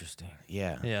 Very interesting.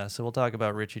 Yeah. Yeah, so we'll talk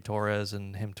about Richie Torres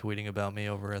and him tweeting about me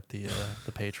over at the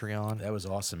Patreon. That was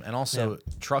awesome. And also,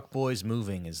 Truck Boys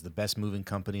Moving is the best moving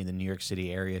company in the New York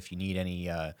City area. If you need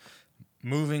any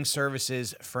moving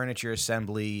services, furniture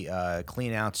assembly,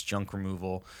 clean outs, junk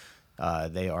removal,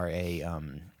 they are a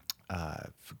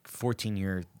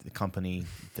 14-year company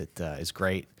that is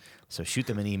great. So shoot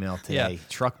them an email today. Yeah.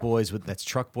 That's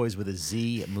Truckboys with a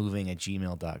Z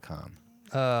moving@gmail.com.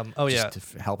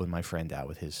 Just helping my friend out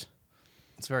with his.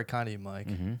 It's very kind of you, Mike.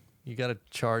 Mm-hmm. You got to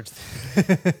charge.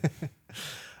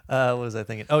 What was I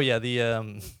thinking? Oh yeah,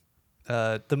 the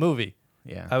movie.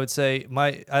 Yeah. I would say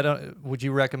would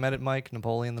you recommend it, Mike?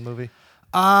 Napoleon the movie?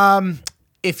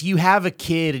 if you have a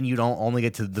kid and you don't only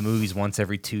get to the movies once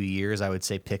every 2 years, I would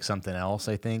say pick something else.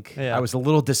 I think Yeah. I was a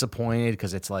little disappointed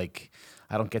because it's like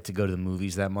I don't get to go to the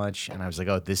movies that much, and I was like,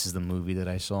 oh, this is the movie that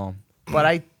I saw. But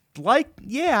I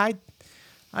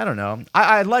don't know.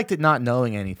 I liked it not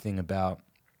knowing anything about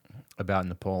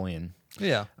Napoleon.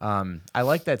 Yeah. I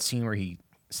like that scene where he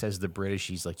says to the British,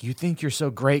 he's like, you think you're so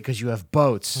great because you have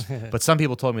boats. But some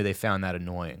people told me they found that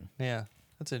annoying. Yeah.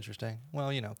 That's interesting.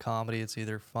 Well, comedy, it's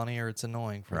either funny or it's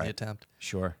annoying for the attempt.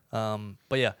 Sure.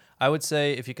 But yeah, I would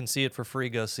say if you can see it for free,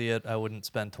 go see it. I wouldn't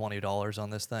spend $20 on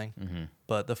this thing. Mm-hmm.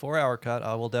 But the 4-hour cut,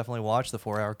 I will definitely watch the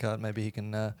 4-hour cut. Maybe he can.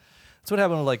 That's what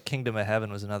happened with like Kingdom of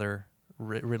Heaven was another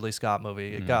Ridley Scott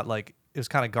movie. It got like it was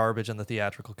kind of garbage in the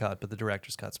theatrical cut, but the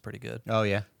director's cut's pretty good. Oh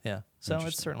yeah. Yeah. So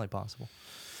it's certainly possible.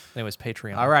 Anyways,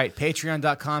 Patreon. All right,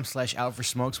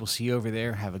 patreon.com/outforsmokes. We'll see you over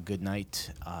there. Have a good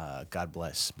night. God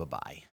bless. Bye-bye.